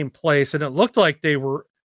in the same place, and it looked like they were.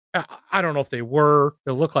 I don't know if they were.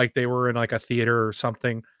 It looked like they were in like a theater or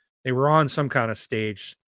something. They were on some kind of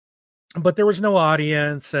stage, but there was no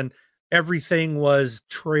audience, and everything was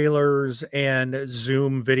trailers and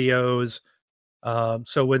Zoom videos.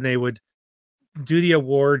 So when they would do the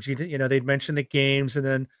awards, they'd mention the games, and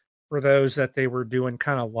then for those that they were doing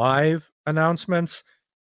kind of live announcements,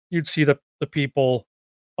 you'd see the people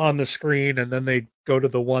on the screen, and then they'd go to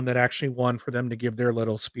the one that actually won for them to give their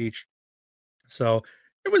little speech. So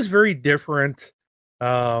it was very different,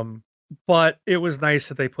 um, but it was nice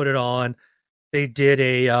that they put it on. They did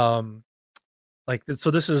a so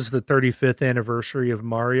this is the 35th anniversary of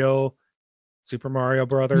Super Mario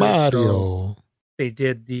Brothers. So Mario they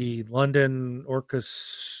did the London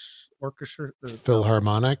orchestra,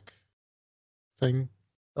 Philharmonic thing.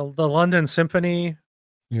 the London Symphony.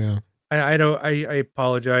 Yeah. I don't. I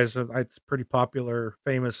apologize. It's pretty popular,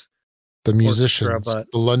 famous The orchestra, musicians,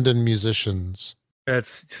 but the London musicians.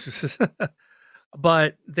 it's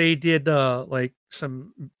but they did like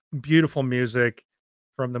some beautiful music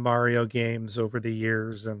from the Mario games over the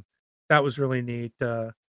years, and that was really neat.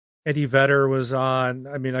 Eddie Vedder was on.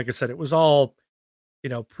 I mean, like I said, it was all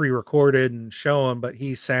pre-recorded and shown, but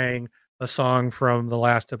he sang a song from The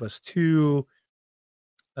Last of Us 2.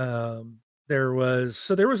 Um, there was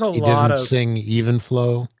a He lot didn't of. sing Even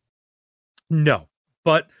Flow No,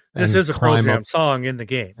 but this and is a Pearl climb up. Jam song in the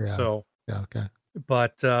game, Yeah. so Yeah. Okay.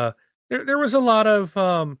 but, there was a lot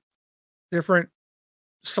of, different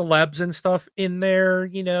celebs and stuff in there,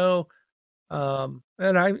 and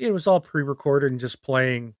it was all pre-recorded and just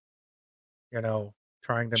playing, you know,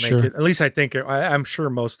 trying to make Sure. it at least I think I'm sure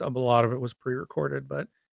a lot of it was pre-recorded, but,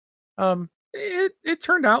 it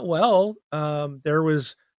turned out well. There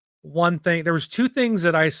was 2 things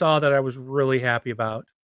that I saw that I was really happy about.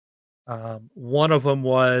 One of them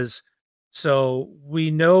was, so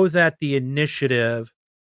we know that the initiative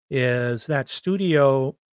is that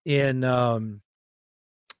studio in, oh,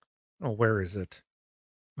 where is it?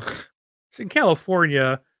 It's in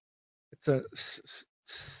California. It's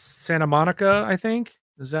Santa Monica, I think.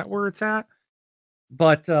 Is that where it's at?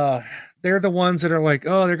 But they're the ones that are like,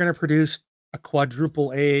 oh, they're going to produce a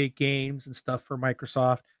quadruple A games and stuff for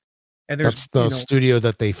Microsoft. And there's, That's the studio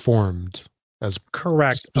that they formed as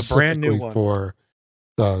correct, a brand new specifically one. for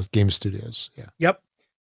the game studios. Yeah. Yep.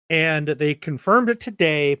 And they confirmed it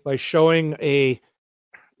today by showing, a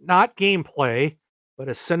not gameplay, but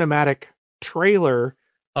a cinematic trailer.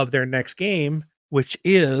 of their next game, which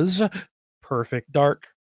is Perfect Dark.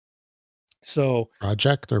 So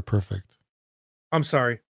Project or perfect? I'm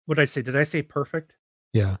sorry. What did I say? Did I say perfect?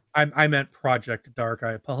 Yeah. I meant Project Dark.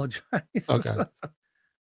 I apologize. Okay.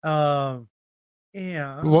 um,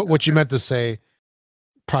 and What you meant to say,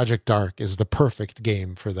 Project Dark is the perfect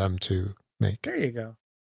game for them to make. there you go.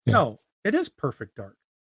 Yeah. No, it is Perfect Dark.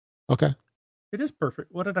 Okay. It is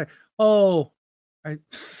perfect. What did I? Oh, I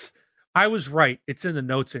I was right. It's in the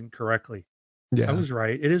notes incorrectly. I Yeah. was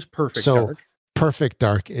right. It is Perfect So Dark. Perfect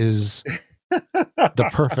Dark is the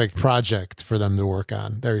perfect project for them to work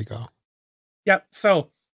on. There you go. Yep.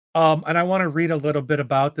 So, and I want to read a little bit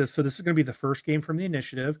about this. So this is going to be the first game from the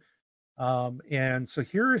initiative. And so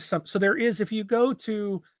here is some. So there is, if you go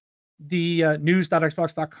to the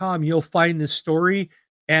news.xbox.com, you'll find this story,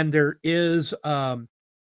 and there is an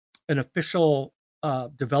official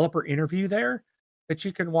developer interview there that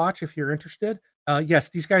you can watch if you're interested. Yes,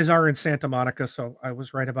 these guys are in Santa Monica, so I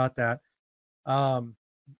was right about that. Um,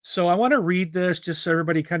 so I want to read this just so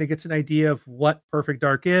everybody kind of gets an idea of what Perfect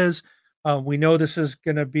Dark is. We know this is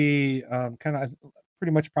going to be kind of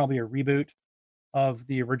pretty much probably a reboot of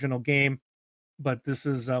the original game, but this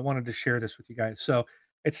is wanted to share this with you guys. So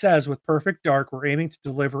it says with Perfect Dark, we're aiming to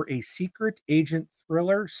deliver a secret agent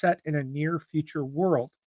thriller set in a near future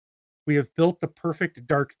world. We have built the Perfect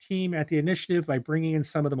Dark team at the initiative by bringing in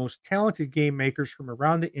some of the most talented game makers from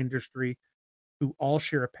around the industry who all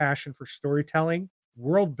share a passion for storytelling,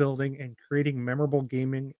 world building, and creating memorable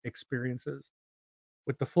gaming experiences.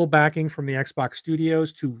 With the full backing from the Xbox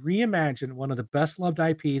studios to reimagine one of the best loved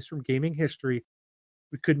IPs from gaming history,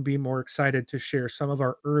 we couldn't be more excited to share some of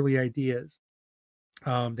our early ideas.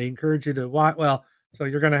 They encourage you to watch. Well, so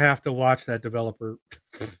you're going to have to watch that developer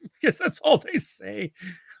because that's all they say.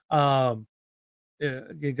 Um,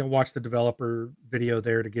 you can watch the developer video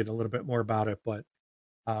there to get a little bit more about it. But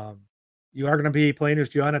um, you are going to be playing as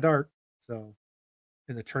Joanna Dark. So,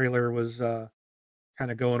 and the trailer was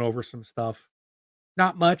kind of going over some stuff.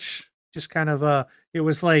 Not much, just kind of it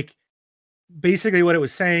was like basically what it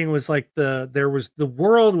was saying was like the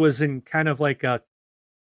world was in kind of like a,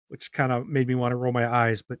 which kind of made me want to roll my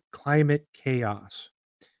eyes, but climate chaos.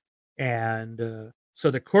 And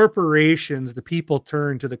so the corporations, the people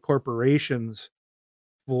turn to the corporations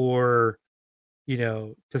for,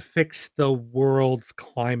 to fix the world's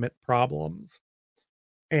climate problems.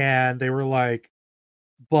 And they were like,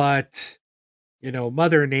 but,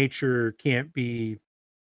 Mother Nature can't be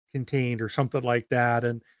contained or something like that.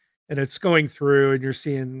 And it's going through and you're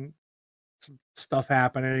seeing some stuff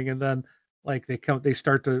happening. And then like they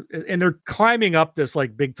start to, and they're climbing up this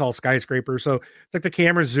like big tall skyscraper. So it's like the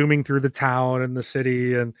camera's zooming through the town and the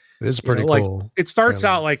city. And, It is pretty like cool. it starts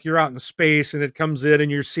Trailer. out like you're out in space and it comes in and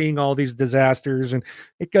you're seeing all these disasters. And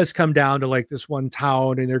it does come down to like this one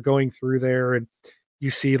town and they're going through there and you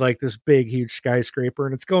see like this big, huge skyscraper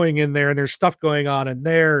and it's going in there and there's stuff going on in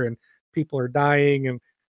there and people are dying and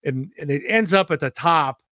it ends up at the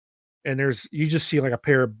top and you just see like a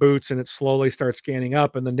pair of boots and it slowly starts scanning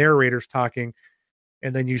up and the narrator's talking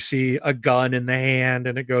and then you see a gun in the hand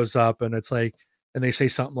and it goes up and it's like and they say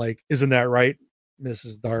something like, isn't that right,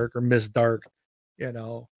 Mrs. Dark or Miss Dark, you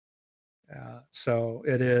know? So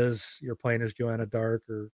it is, you're playing as Joanna Dark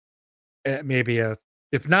or maybe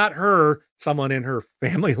if not her, someone in her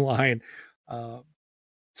family line. Um,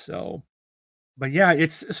 so, but yeah,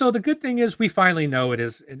 so the good thing is we finally know it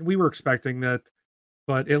is, and we were expecting that,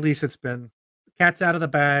 but at least it's been cat's out of the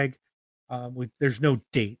bag. There's no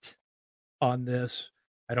date on this.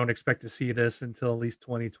 I don't expect to see this until at least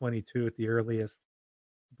 2022 at the earliest,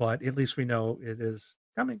 but at least we know it is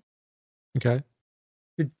coming. Okay.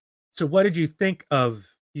 So what did you think of,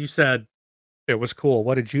 you said it was cool.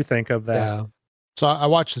 What did you think of that? Yeah. So I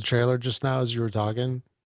watched the trailer just now as you were talking.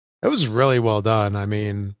 It was really well done.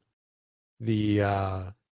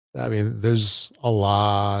 There's a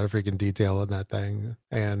lot of freaking detail in that thing,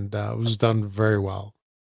 and it was done very well.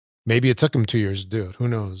 Maybe it took him 2 years to do it. Who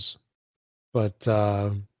knows? But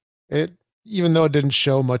it, even though it didn't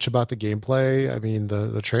show much about the gameplay, I mean,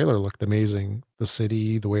 the trailer looked amazing. The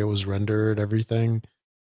city, the way it was rendered, everything.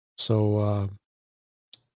 So,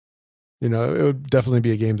 it would definitely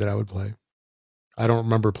be a game that I would play. I don't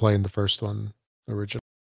remember playing the first one original.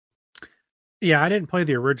 Yeah, I didn't play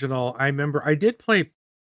the original. I remember I did play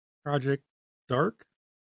Project Dark.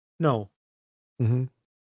 No, Hmm.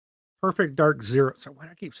 Perfect Dark Zero. So why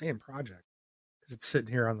do I keep saying Project? Because it's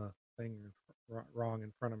sitting here on the thing wrong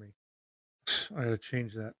in front of me. I gotta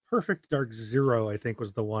change that. Perfect Dark Zero, I think,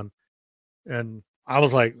 was the one. And I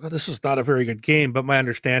was like, well, this is not a very good game. But my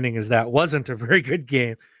understanding is that wasn't a very good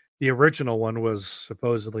game. The original one was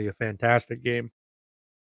supposedly a fantastic game.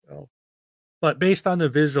 So, but based on the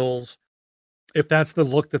visuals, if that's the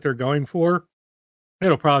look that they're going for,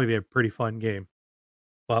 it'll probably be a pretty fun game.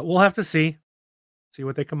 But we'll have to see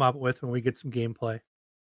what they come up with when we get some gameplay.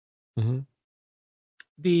 Mm-hmm.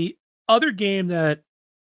 The other game that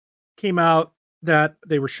came out that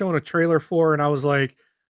they were showing a trailer for, and I was like,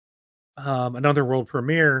 another world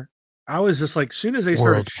premiere. I was just like, soon as they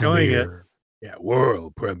started World showing it, premiere. yeah,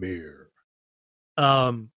 world premiere.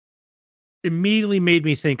 Immediately made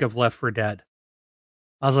me think of Left 4 Dead.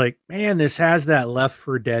 I was like, man, this has that Left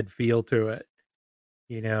 4 Dead feel to it.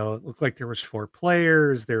 You know, it looked like there was 4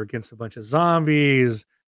 players, they're against a bunch of zombies,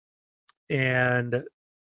 and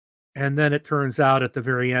then it turns out at the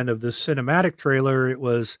very end of the cinematic trailer, it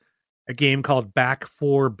was a game called Back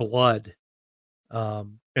 4 Blood.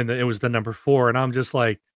 And it was the number 4, and I'm just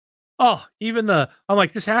like, oh, I'm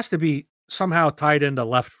like, this has to be somehow tied into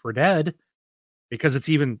Left 4 Dead because it's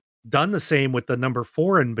even done the same with the number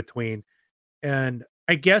 4 in between. And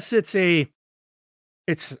I guess it's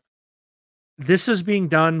this is being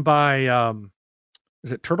done by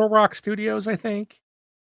is it Turtle Rock Studios, I think?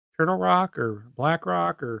 Turtle Rock or Black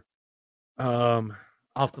Rock or I'll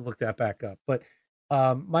have to look that back up. But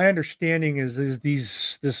my understanding is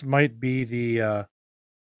this might be the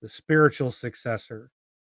spiritual successor.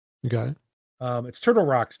 Okay. It's Turtle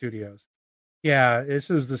Rock Studios. Yeah,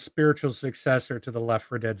 this is the spiritual successor to the Left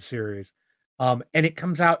 4 Dead series. And it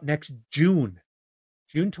comes out next June.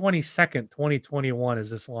 June 22nd, 2021 is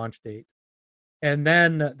this launch date. And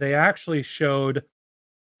then they actually showed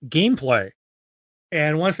gameplay.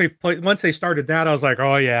 And once they started that, I was like,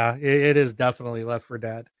 oh yeah, it is definitely Left 4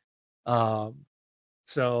 Dead.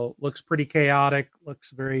 So looks pretty chaotic,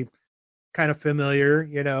 looks very kind of familiar,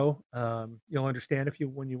 you know. You'll understand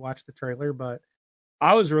when you watch the trailer, but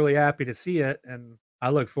I was really happy to see it, and I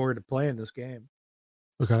look forward to playing this game.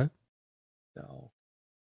 Okay. So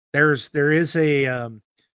there is a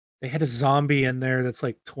they had a zombie in there that's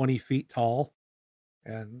like 20 feet tall,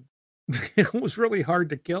 and it was really hard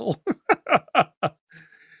to kill.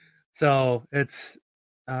 So it's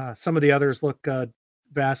some of the others look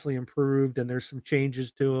vastly improved, and there's some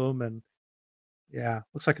changes to them, and yeah,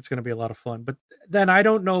 looks like it's going to be a lot of fun. But then I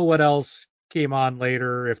don't know what else came on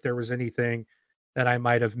later, if there was anything that I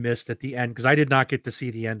might have missed at the end, because I did not get to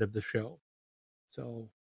see the end of the show. So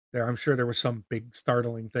I'm sure there was some big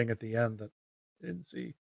startling thing at the end that I didn't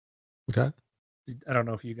see. Okay. I don't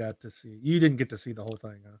know if you got to see. You didn't get to see the whole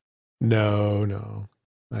thing, huh? No.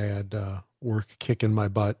 I had work kicking my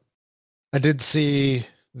butt. I did see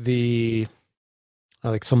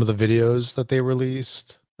like some of the videos that they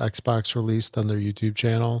released, Xbox released on their YouTube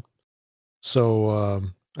channel. So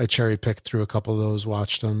I cherry picked through a couple of those,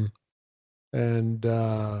 watched them. And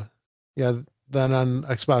yeah, then on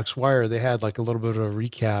Xbox Wire, they had like a little bit of a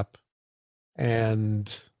recap.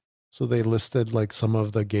 And so they listed like some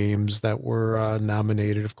of the games that were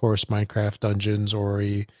nominated. Of course, Minecraft Dungeons,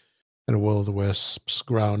 Ori, and Will of the Wisps,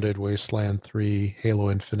 Grounded, Wasteland 3, Halo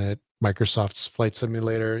Infinite, Microsoft's Flight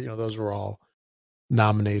Simulator. You know, those were all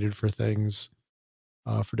nominated for things,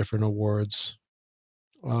 for different awards.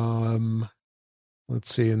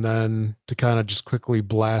 Let's see. And then to kind of just quickly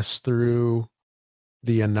blast through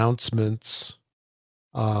the announcements,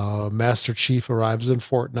 Master Chief arrives in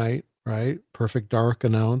Fortnite, right? Perfect Dark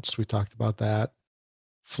announced. We talked about that.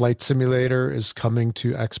 Flight Simulator is coming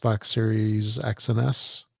to Xbox Series X and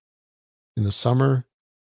S in the summer.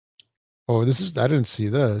 Oh, I didn't see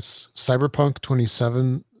this. Cyberpunk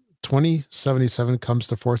 2077 comes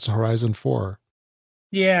to Forza Horizon 4.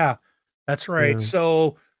 Yeah, that's right. Yeah.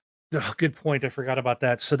 So, good point. I forgot about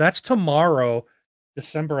that. So that's tomorrow,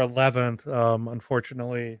 December 11th.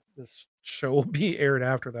 Unfortunately, this show will be aired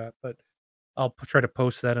after that, but I'll try to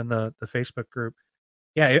post that in the Facebook group.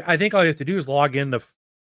 Yeah, I think all you have to do is log into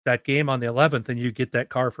that game on the 11th, and you get that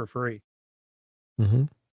car for free. Mm-hmm.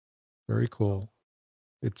 Very cool.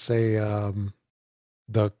 It's the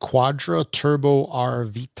Quadra Turbo R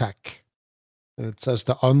VTEC. And it says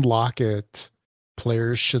to unlock it,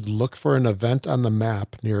 players should look for an event on the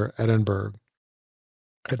map near Edinburgh.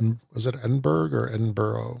 Was it Edinburgh or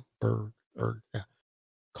Edinburgh? Yeah.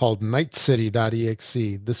 Called Night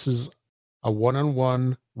City.exe. This is a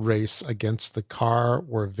one-on-one race against the car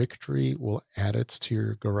where victory will add it to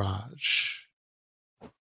your garage.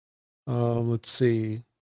 Let's see.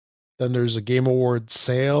 Then there's a Game Awards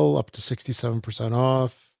sale up to 67%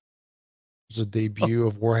 off. There's a debut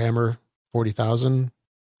of Warhammer 40,000.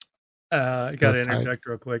 I got to interject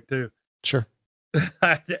real quick too. Sure.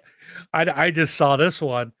 I just saw this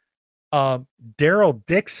one. Daryl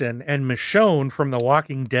Dixon and Michonne from The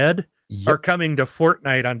Walking Dead are coming to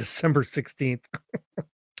Fortnite on December 16th.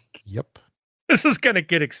 Yep. This is gonna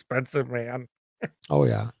get expensive, man. Oh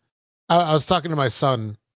yeah. I was talking to my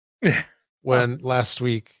son when last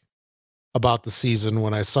week about the season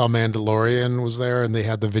when I saw Mandalorian was there and they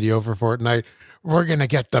had the video for Fortnite. We're gonna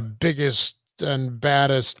get the biggest and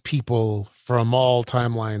baddest people from all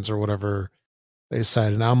timelines or whatever they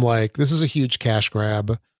said. And I'm like, this is a huge cash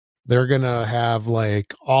grab. They're gonna have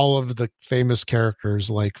like all of the famous characters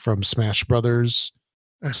like from Smash Brothers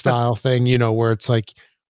style thing, where it's like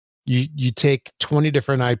you take 20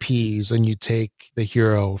 different IPs and you take the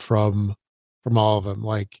hero from all of them.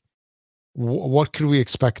 Like what could we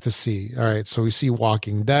expect to see? All right, so we see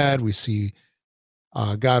Walking Dead, we see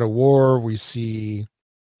God of War, we see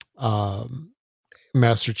um,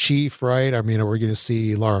 Master Chief, right? I mean, are we going to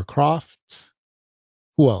see Lara Croft?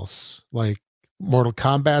 Who else? Like Mortal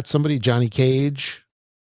Kombat, somebody, Johnny Cage,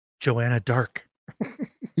 Joanna Dark.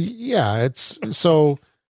 Yeah, it's so.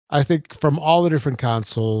 I think from all the different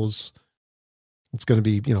consoles, it's going to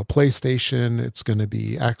be PlayStation, it's going to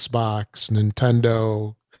be Xbox,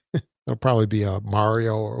 Nintendo. There'll probably be a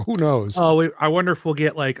Mario or who knows. Oh, I wonder if we'll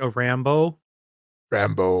get like a Rambo.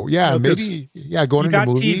 Rambo. Yeah, maybe. Yeah, going into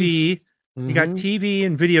movies. You got TV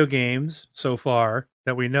and video games so far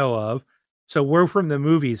that we know of. So we're from the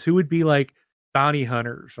movies. Who would be like bounty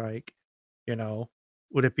hunters? Like,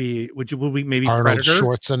 would we maybe Arnold Predator?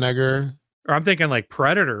 Schwarzenegger? Or I'm thinking like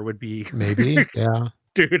Predator would be maybe. Yeah.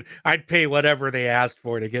 Dude, I'd pay whatever they asked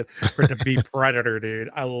for it to be Predator, dude.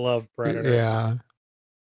 I love Predator. Yeah.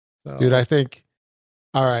 So. Dude, I think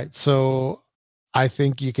all right. So I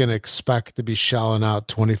think you can expect to be shelling out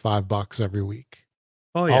 $25 every week.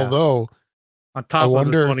 Oh yeah. Although on top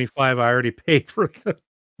of the 25 I already paid for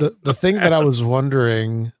the thing that I was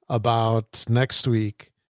wondering about next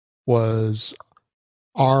week was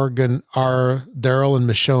are Daryl and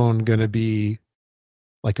Michonne gonna be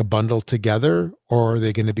like a bundle together, or are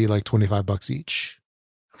they gonna be like $25 each?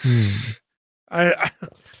 I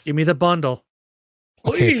give me the bundle.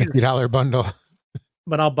 Please. Okay, $50 bundle.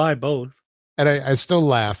 But I'll buy both. And I still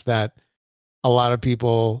laugh that a lot of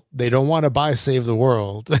people, they don't want to buy Save the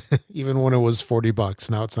World, even when it was $40.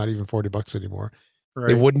 Now it's not even $40 anymore. Right.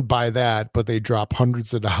 They wouldn't buy that, but they drop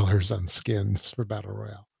hundreds of dollars on skins for Battle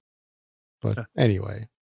Royale. But anyway.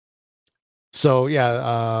 So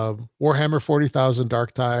yeah, Warhammer 40,000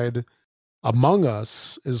 Darktide Among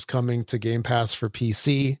Us is coming to Game Pass for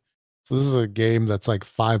PC. So this is a game that's like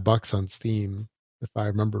 $5 on Steam, if I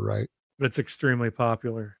remember right. But it's extremely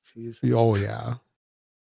popular. Oh yeah.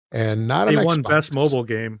 And not they an won Xbox. Best Mobile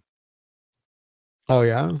Game. Oh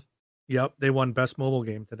yeah? Yep, they won Best Mobile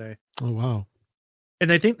Game today. Oh wow.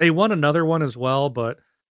 And I think they won another one as well, but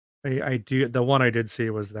the one I did see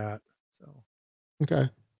was that. So okay.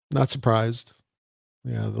 Not surprised.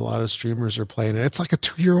 Yeah, a lot of streamers are playing it. It's like a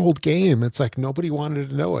 2-year-old game. It's like nobody wanted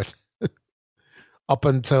to know it. Up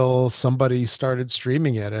until somebody started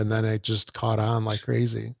streaming it, and then it just caught on like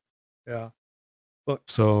crazy. Yeah. But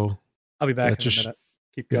so I'll be back in a minute.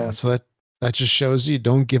 Keep going. Yeah, so that just shows you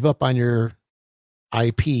don't give up on your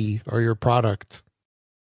IP or your product.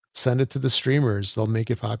 Send it to the streamers. They'll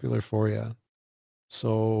make it popular for you.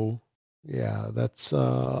 So yeah, that's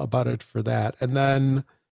about it for that. And then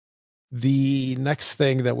the next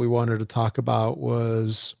thing that we wanted to talk about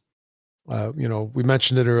was, we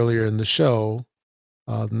mentioned it earlier in the show,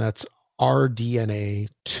 and that's RDNA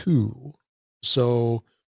 2. So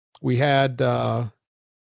we had, that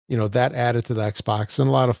added to the Xbox, and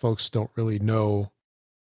a lot of folks don't really know,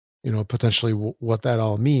 potentially what that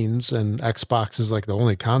all means. And Xbox is like the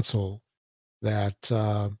only console that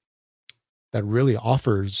that really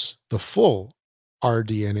offers the full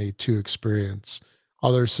RDNA 2 experience.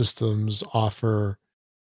 Other systems offer,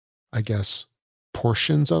 I guess,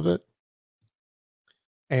 portions of it.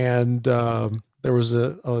 And there was I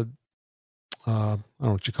don't know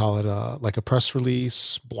what you call it, like a press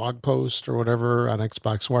release, blog post or whatever on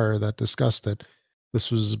Xbox Wire that discussed it.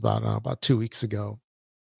 This was about 2 weeks ago.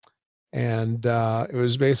 And it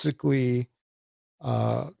was basically,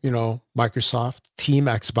 Microsoft, Team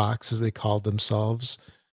Xbox, as they called themselves,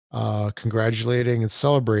 congratulating and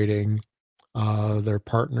celebrating their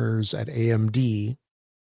partners at AMD.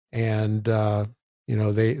 And,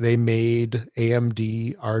 they made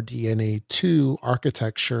AMD RDNA 2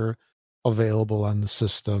 architecture available on the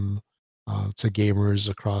system to gamers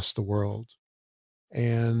across the world.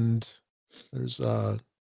 And there's are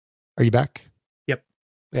you back? Yep.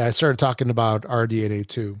 Yeah, I started talking about RDNA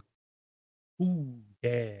 2. Ooh,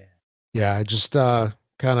 yeah. Yeah, I just kind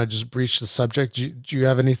of just breached the subject. Do you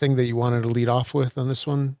have anything that you wanted to lead off with on this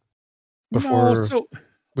one before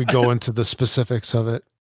we go into the specifics of it?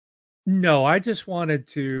 No, I just wanted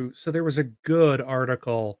to. So there was a good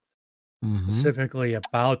article specifically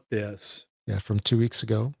about this. Yeah, from 2 weeks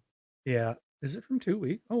ago. Yeah. Is it from 2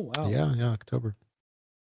 weeks? Oh, wow. Yeah, October.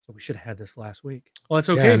 So we should have had this last week. Well, it's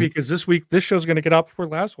Yeah, okay and because this week, this show's going to get out before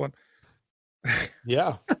the last one.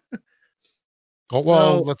 yeah. Oh,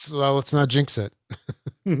 well, So, let's not jinx it.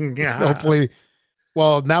 yeah. Hopefully,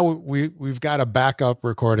 well, now we've got a backup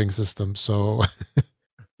recording system, so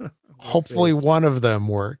We'll hopefully see. one of them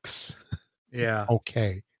works Yeah.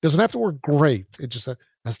 okay. Doesn't have to work great. It just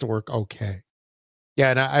has to work okay. Yeah,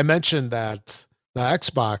 and I mentioned that the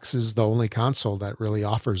Xbox is the only console that really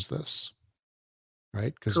offers this,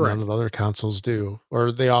 right? Because none Correct. of the other consoles do,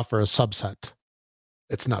 or they offer a subset.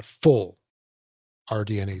 It's not full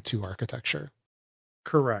RDNA2 architecture.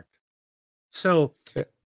 Correct. So Eh,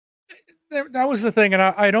 that was the thing. And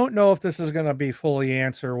I don't know if this is going to be fully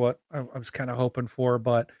answer what I was kind of hoping for,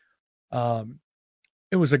 but um,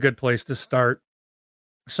 it was a good place to start.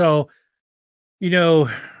 So, you know,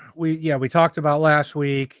 we talked about last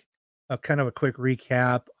week, kind of a quick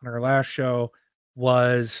recap on our last show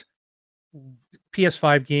was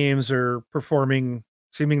PS5 games are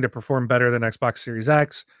seeming to perform better than Xbox Series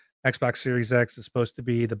X. Xbox Series X is supposed to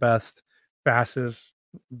be the best, fastest,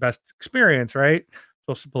 best experience, right?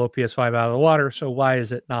 Supposed to blow PS5 out of the water. So why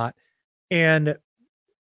is it not? And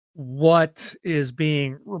what is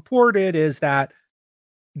being reported is that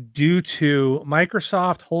due to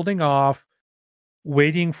Microsoft holding off,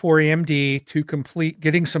 waiting for AMD to complete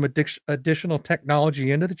getting some additional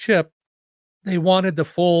technology into the chip, they wanted the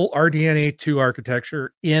full RDNA2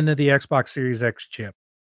 architecture in the Xbox Series X chip.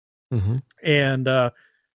 mhm. And,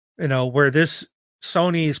 where this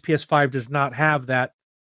Sony's PS5 does not have that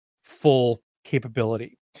full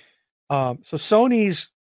capability. So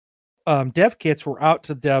Sony's dev kits were out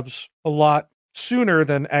to devs a lot sooner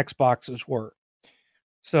than Xboxes were.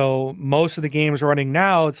 So most of the games running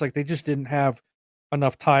now, it's like they just didn't have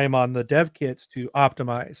enough time on the dev kits to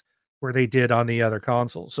optimize where they did on the other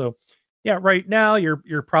consoles. So yeah, right now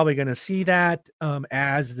you're probably going to see that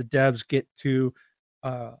as the devs get to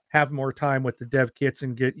have more time with the dev kits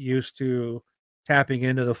and get used to tapping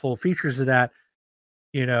into the full features of that.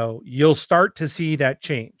 You'll start to see that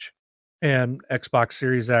change, and Xbox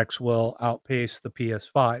Series X will outpace the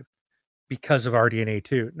PS5 because of RDNA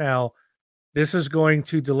 2. Now, this is going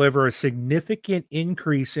to deliver a significant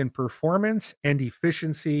increase in performance and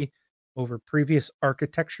efficiency over previous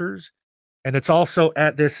architectures. And this also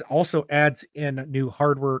adds in new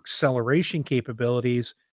hardware acceleration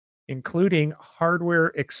capabilities, including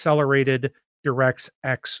hardware accelerated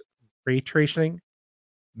DirectX ray tracing,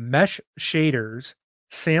 mesh shaders,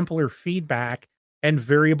 sampler feedback, and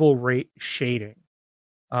variable rate shading.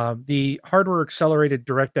 The hardware accelerated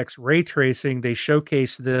DirectX ray tracing, they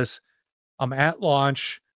showcase this at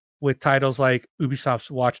launch with titles like Ubisoft's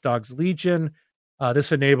Watch Dogs Legion.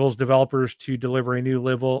 This enables developers to deliver a new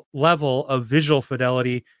level of visual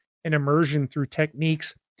fidelity and immersion through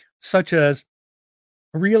techniques such as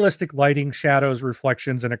realistic lighting, shadows,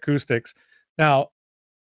 reflections, and acoustics. Now,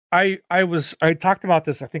 I talked about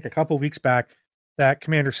this I think a couple weeks back that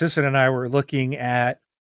Commander Sisson and I were looking at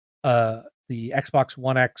the Xbox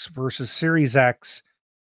One X versus Series X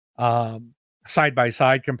side by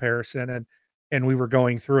side comparison, and we were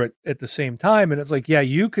going through it at the same time, and it's like, yeah,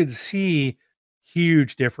 you could see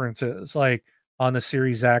huge differences. Like on the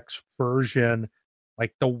Series X version,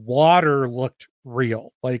 like the water looked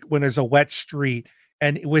real, like when there's a wet street,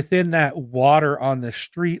 and within that water on the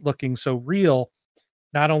street looking so real.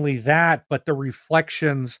 Not only that, but the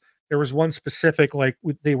reflections. There was one specific, like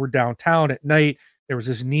they were downtown at night. There was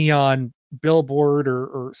this neon billboard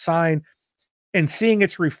or sign, and seeing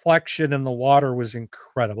its reflection in the water was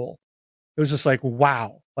incredible. It was just like,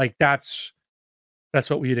 wow, like that's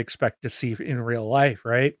what we'd expect to see in real life,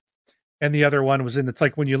 right? And the other one was it's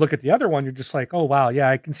like when you look at the other one, you're just like, oh wow, yeah,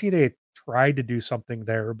 I can see they tried to do something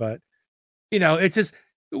there, but it's just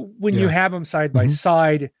when you Yeah. have them side by Mhm.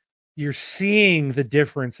 side, you're seeing the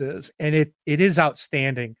differences, and it is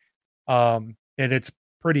outstanding. And it's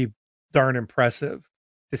pretty darn impressive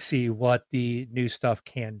to see what the new stuff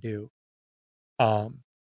can do. Um,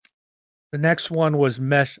 the next one was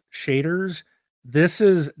mesh shaders. This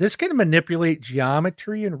can manipulate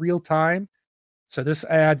geometry in real time. So this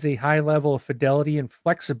adds a high level of fidelity and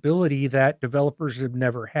flexibility that developers have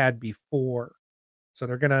never had before. So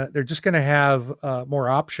they're just gonna have more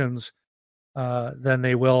options than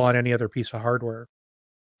they will on any other piece of hardware.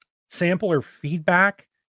 Sampler feedback.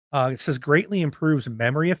 It says greatly improves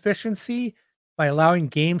memory efficiency by allowing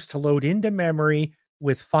games to load into memory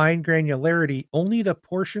with fine granularity only the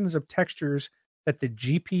portions of textures that the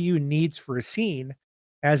GPU needs for a scene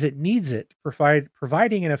as it needs it,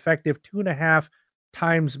 providing an effective 2.5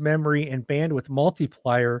 times memory and bandwidth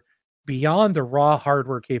multiplier beyond the raw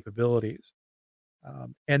hardware capabilities.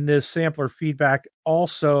 And this sampler feedback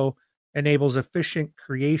also enables efficient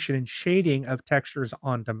creation and shading of textures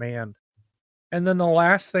on demand. And then the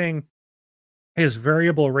last thing is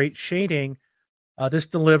variable rate shading. This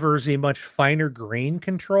delivers a much finer grain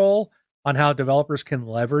control on how developers can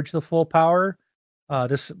leverage the full power.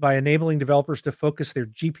 This by enabling developers to focus their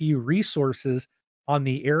GPU resources on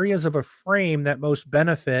the areas of a frame that most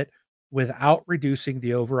benefit without reducing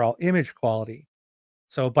the overall image quality.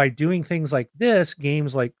 So by doing things like this,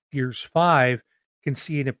 games like Gears 5 can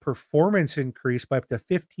see a performance increase by up to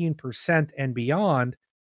 15% and beyond,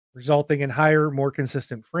 resulting in higher, more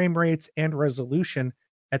consistent frame rates and resolution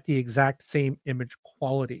at the exact same image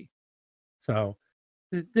quality. So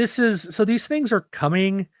these things are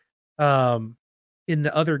coming um, in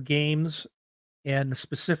the other games, and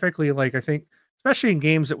specifically, like I think, especially in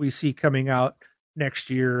games that we see coming out next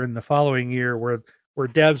year and the following year, where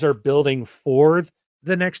devs are building for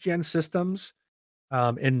the next gen systems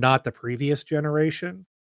and not the previous generation,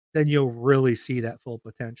 then you'll really see that full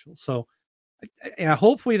potential. So yeah,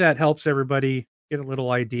 hopefully that helps everybody get a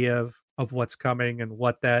little idea of what's coming and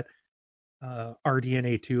what that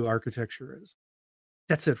RDNA2 architecture is.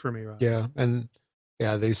 That's it for me, Rob. Yeah, and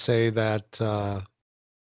yeah, they say that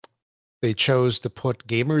they chose to put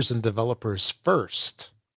gamers and developers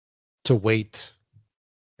first to wait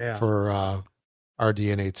Yeah. for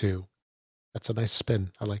RDNA2. That's a nice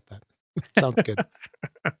spin. I like that. Sounds good.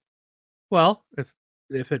 Well, if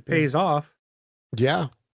it Yeah. pays off, Yeah,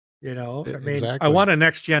 I mean, I exactly. want a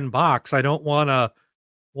next gen box. I don't want a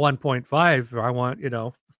 1.5. I want,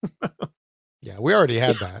 Yeah, we already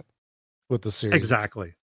had that with the series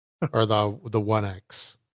exactly. or the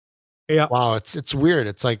 1X. Yeah. Wow, it's weird.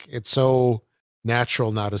 It's like it's so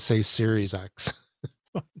natural now to say Series X.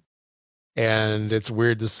 And it's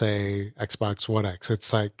weird to say Xbox One X.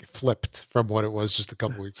 It's like flipped from what it was just a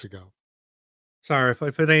couple weeks ago. Sorry if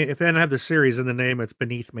it didn't have the series in the name, it's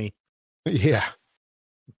beneath me. Yeah.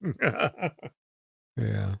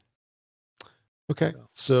 Yeah. Okay.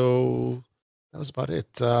 So that was about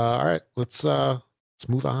it. All right, let's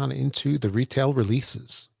move on into the retail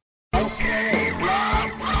releases. Okay, Rob,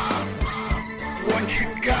 what you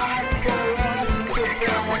got for us today?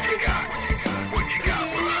 What you got? What you got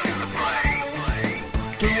for us to play?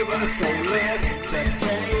 Give us a list of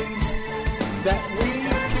games that we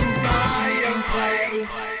can buy and play.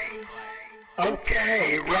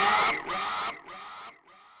 Okay, Rob.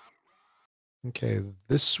 Okay,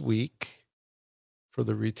 this week for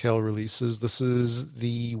the retail releases, this is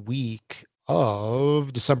the week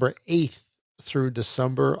of December 8th through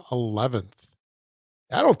December 11th.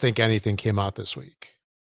 I don't think anything came out this week.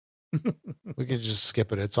 We could just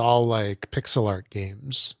skip it. It's all like pixel art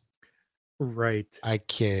games. Right. I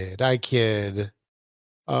kid. It's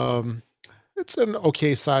an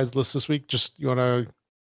okay sized list this week. Just you want to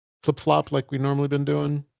flip flop like we normally been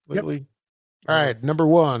doing lately? Yep. All right, number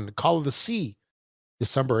 1, Call of the Sea,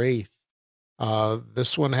 December 8th.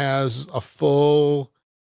 This one has a full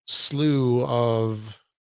slew of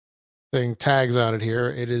tags on it here.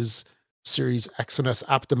 It is Series X and S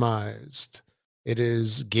optimized. It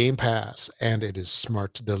is Game Pass and it is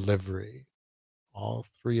smart delivery. All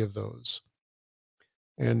 3 of those.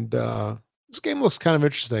 And this game looks kind of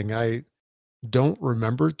interesting. I don't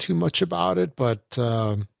remember too much about it, but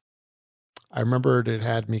I remembered it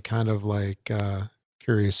had me kind of like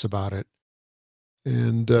curious about it.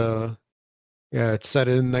 And yeah, it's set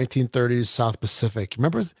in 1930s South Pacific.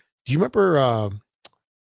 Do you remember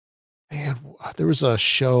man, there was a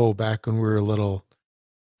show back when we were little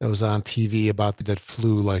that was on TV about that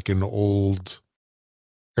flew like an old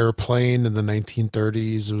airplane in the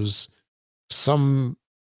 1930s. It was some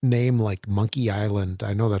name like Monkey Island.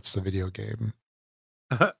 I know that's the video game.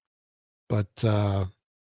 But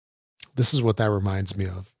this is what that reminds me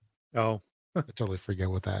of. Oh. I totally forget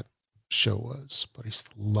what that show was, but I used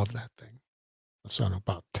to love that thing. I was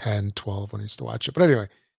about 10, 12 when I used to watch it. But anyway,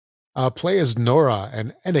 play as Nora,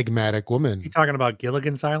 an enigmatic woman. You talking about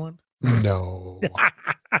Gilligan's Island? No.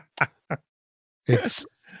 It's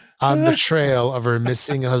on the trail of her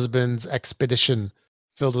missing husband's expedition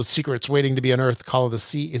filled with secrets waiting to be unearthed. Call of the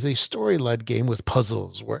Sea is a story-led game with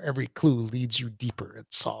puzzles where every clue leads you deeper. It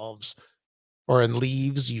solves or and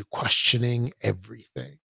leaves you questioning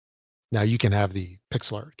everything. Now you can have the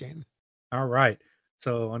pixel art game. All right.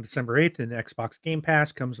 So on December 8th in Xbox Game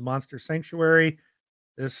Pass comes Monster Sanctuary.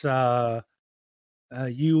 This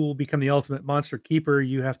you will become the ultimate monster keeper.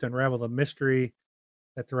 You have to unravel the mystery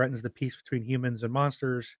that threatens the peace between humans and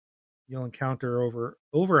monsters. You'll encounter over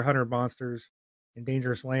 100 monsters in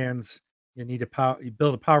dangerous lands You need to you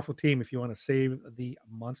build a powerful team if you want to save the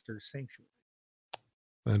monster sanctuary.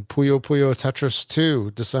 Then Puyo Puyo Tetris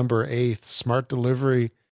 2, December 8th, smart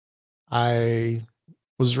delivery. I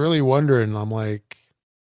was really wondering, I'm like,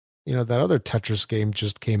 that other Tetris game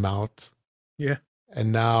just came out. Yeah.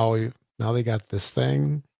 And now they got this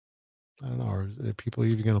thing. I don't know. Are people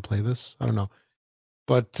even going to play this? I don't know.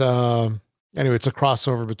 But anyway, it's a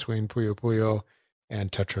crossover between Puyo Puyo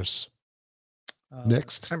and Tetris.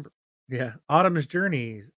 Next. December. Yeah. Autumn's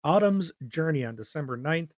Journey on December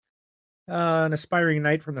 9th. An aspiring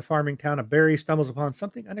knight from the farming town of Barry stumbles upon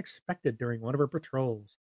something unexpected during one of her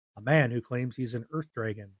patrols. A man who claims he's an earth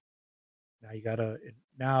dragon.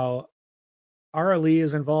 Now Ara Lee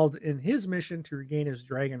is involved in his mission to regain his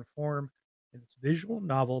dragon form in this visual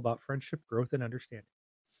novel about friendship, growth, and understanding.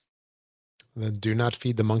 And then Do Not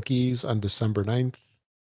Feed the Monkeys on December 9th.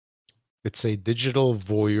 It's a digital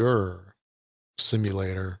voyeur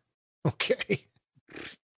simulator. Okay.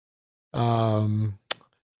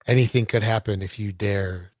 Anything could happen if you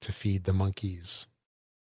dare to feed the monkeys.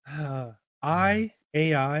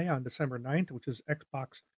 AI on December 9th, which is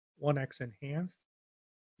Xbox One X Enhanced.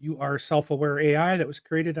 You are self-aware AI that was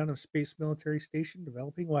created on a space military station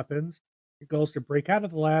developing weapons. Your goal is to break out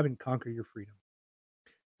of the lab and conquer your freedom.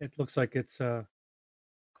 It looks like it's a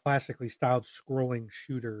classically styled scrolling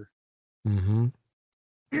shooter. Mm-hmm.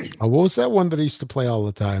 What was that one that I used to play all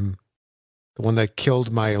the time? The one that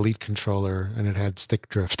killed my Elite controller and it had stick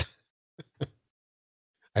drift.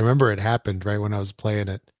 I remember it happened right when I was playing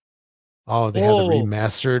it. Oh, they had the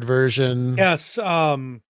remastered version. Yes.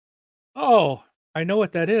 I know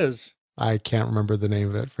what that is. I can't remember the name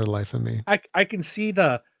of it for the life of me. I can see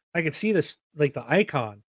this like the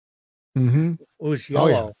icon. Mm-hmm. It was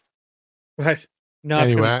yellow. Right. No,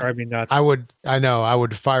 it's anyway, gonna drive me nuts. I would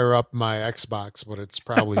fire up my Xbox, but it's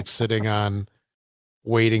probably sitting on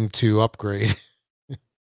waiting to upgrade.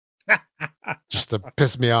 Just to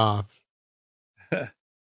piss me off. All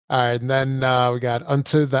right, and then we got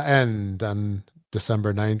Unto the End on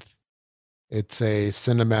December 9th. It's a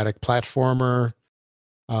cinematic platformer.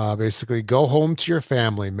 Basically, go home to your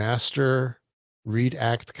family, master read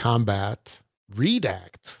act combat. Read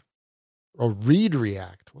act? Or read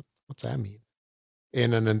react? What's that mean?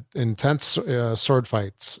 In an intense sword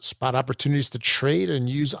fights, spot opportunities to trade and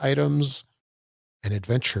use items. An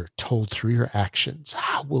adventure told through your actions.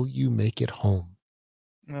 How will you make it home?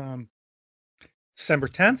 December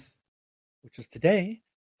 10th, which is today,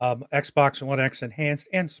 Xbox One X Enhanced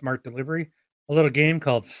and Smart Delivery, a little game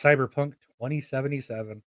called Cyberpunk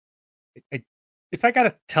 2077. If I got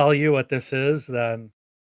to tell you what this is, then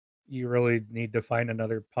you really need to find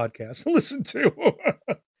another podcast to listen to.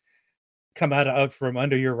 Come out from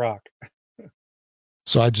under your rock.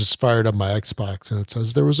 So I just fired up my Xbox and it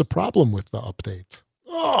says there was a problem with the update.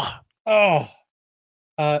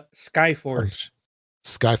 Skyforce.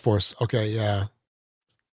 Skyforce. Okay, yeah.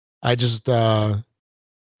 I just booted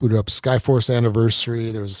up Skyforce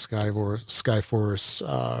Anniversary. There was a Skyforce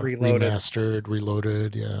remastered,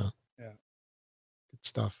 reloaded. Yeah. Good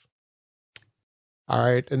stuff. All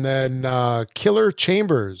right. And then Killer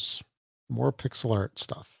Chambers. More pixel art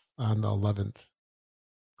stuff on the 11th.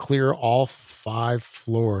 Clear all 5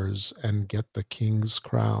 floors and get the king's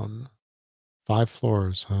crown. 5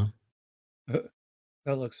 floors, huh?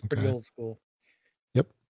 That looks pretty old school. Yep.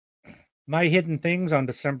 My Hidden Things on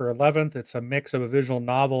December 11th. It's a mix of a visual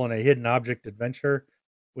novel and a hidden object adventure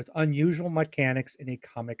with unusual mechanics in a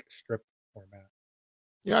comic strip format.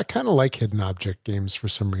 Yeah, I kind of like hidden object games for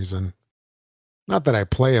some reason. Not that I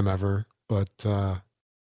play them ever, but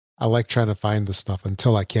I like trying to find the stuff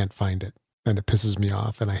until I can't find it. And it pisses me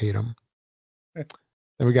off and I hate them. Then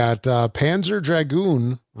we got Panzer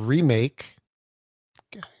Dragoon Remake.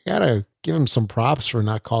 Gotta give him some props for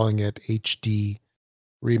not calling it HD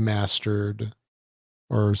Remastered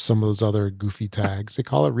or some of those other goofy tags. They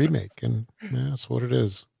call it Remake, and that's what it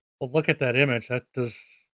is. Well, look at that image. That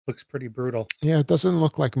looks pretty brutal. Yeah, it doesn't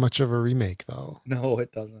look like much of a remake, though. No,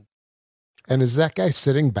 it doesn't. And is that guy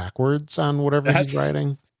sitting backwards on whatever he's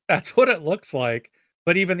writing? That's what it looks like.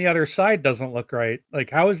 But even the other side doesn't look right. Like,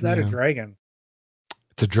 how is that a dragon?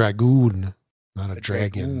 It's a dragoon, not a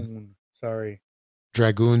dragon. Dragoon. Sorry.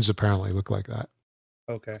 Dragoons apparently look like that.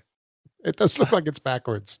 Okay. It does look like it's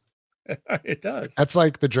backwards. It does. That's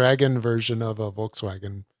like the dragon version of a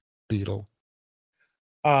Volkswagen Beetle.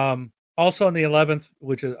 Also on the 11th,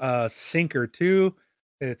 which is Sinker 2.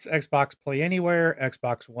 It's Xbox Play Anywhere,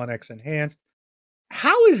 Xbox One X Enhanced.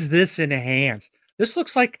 How is this enhanced? This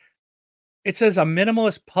looks like it says a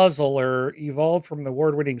minimalist puzzler evolved from the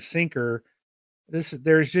award-winning Sinker.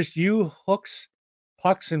 There's just hooks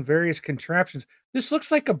pucks and various contraptions. This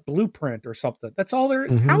looks like a blueprint or something. That's all there.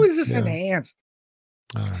 Mhm, How is this yeah. enhanced?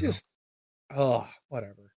 I It's don't know. just, oh,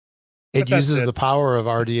 whatever. It but that's uses it. the power of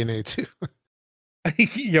RDNA too.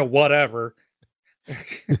 Yeah, whatever.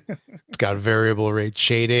 It's got variable rate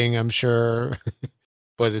shading, I'm sure,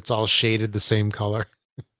 but it's all shaded the same color.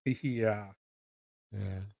 Yeah.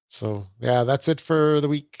 Yeah. So yeah, that's it for the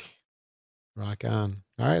week. Rock on.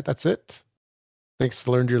 All right, that's it. Thanks.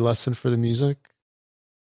 Learned your lesson for the music.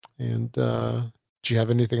 And do you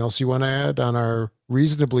have anything else you want to add on our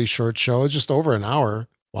reasonably short show? It's just over an hour.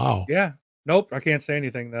 Wow. Yeah. Nope. I can't say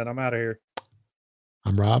anything then. I'm out of here.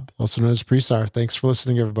 I'm Rob, also known as Presar. Thanks for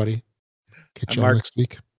listening, everybody. Catch I'm y'all Mark. next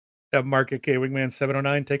week. Mark at K Wingman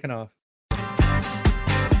 709 taking off.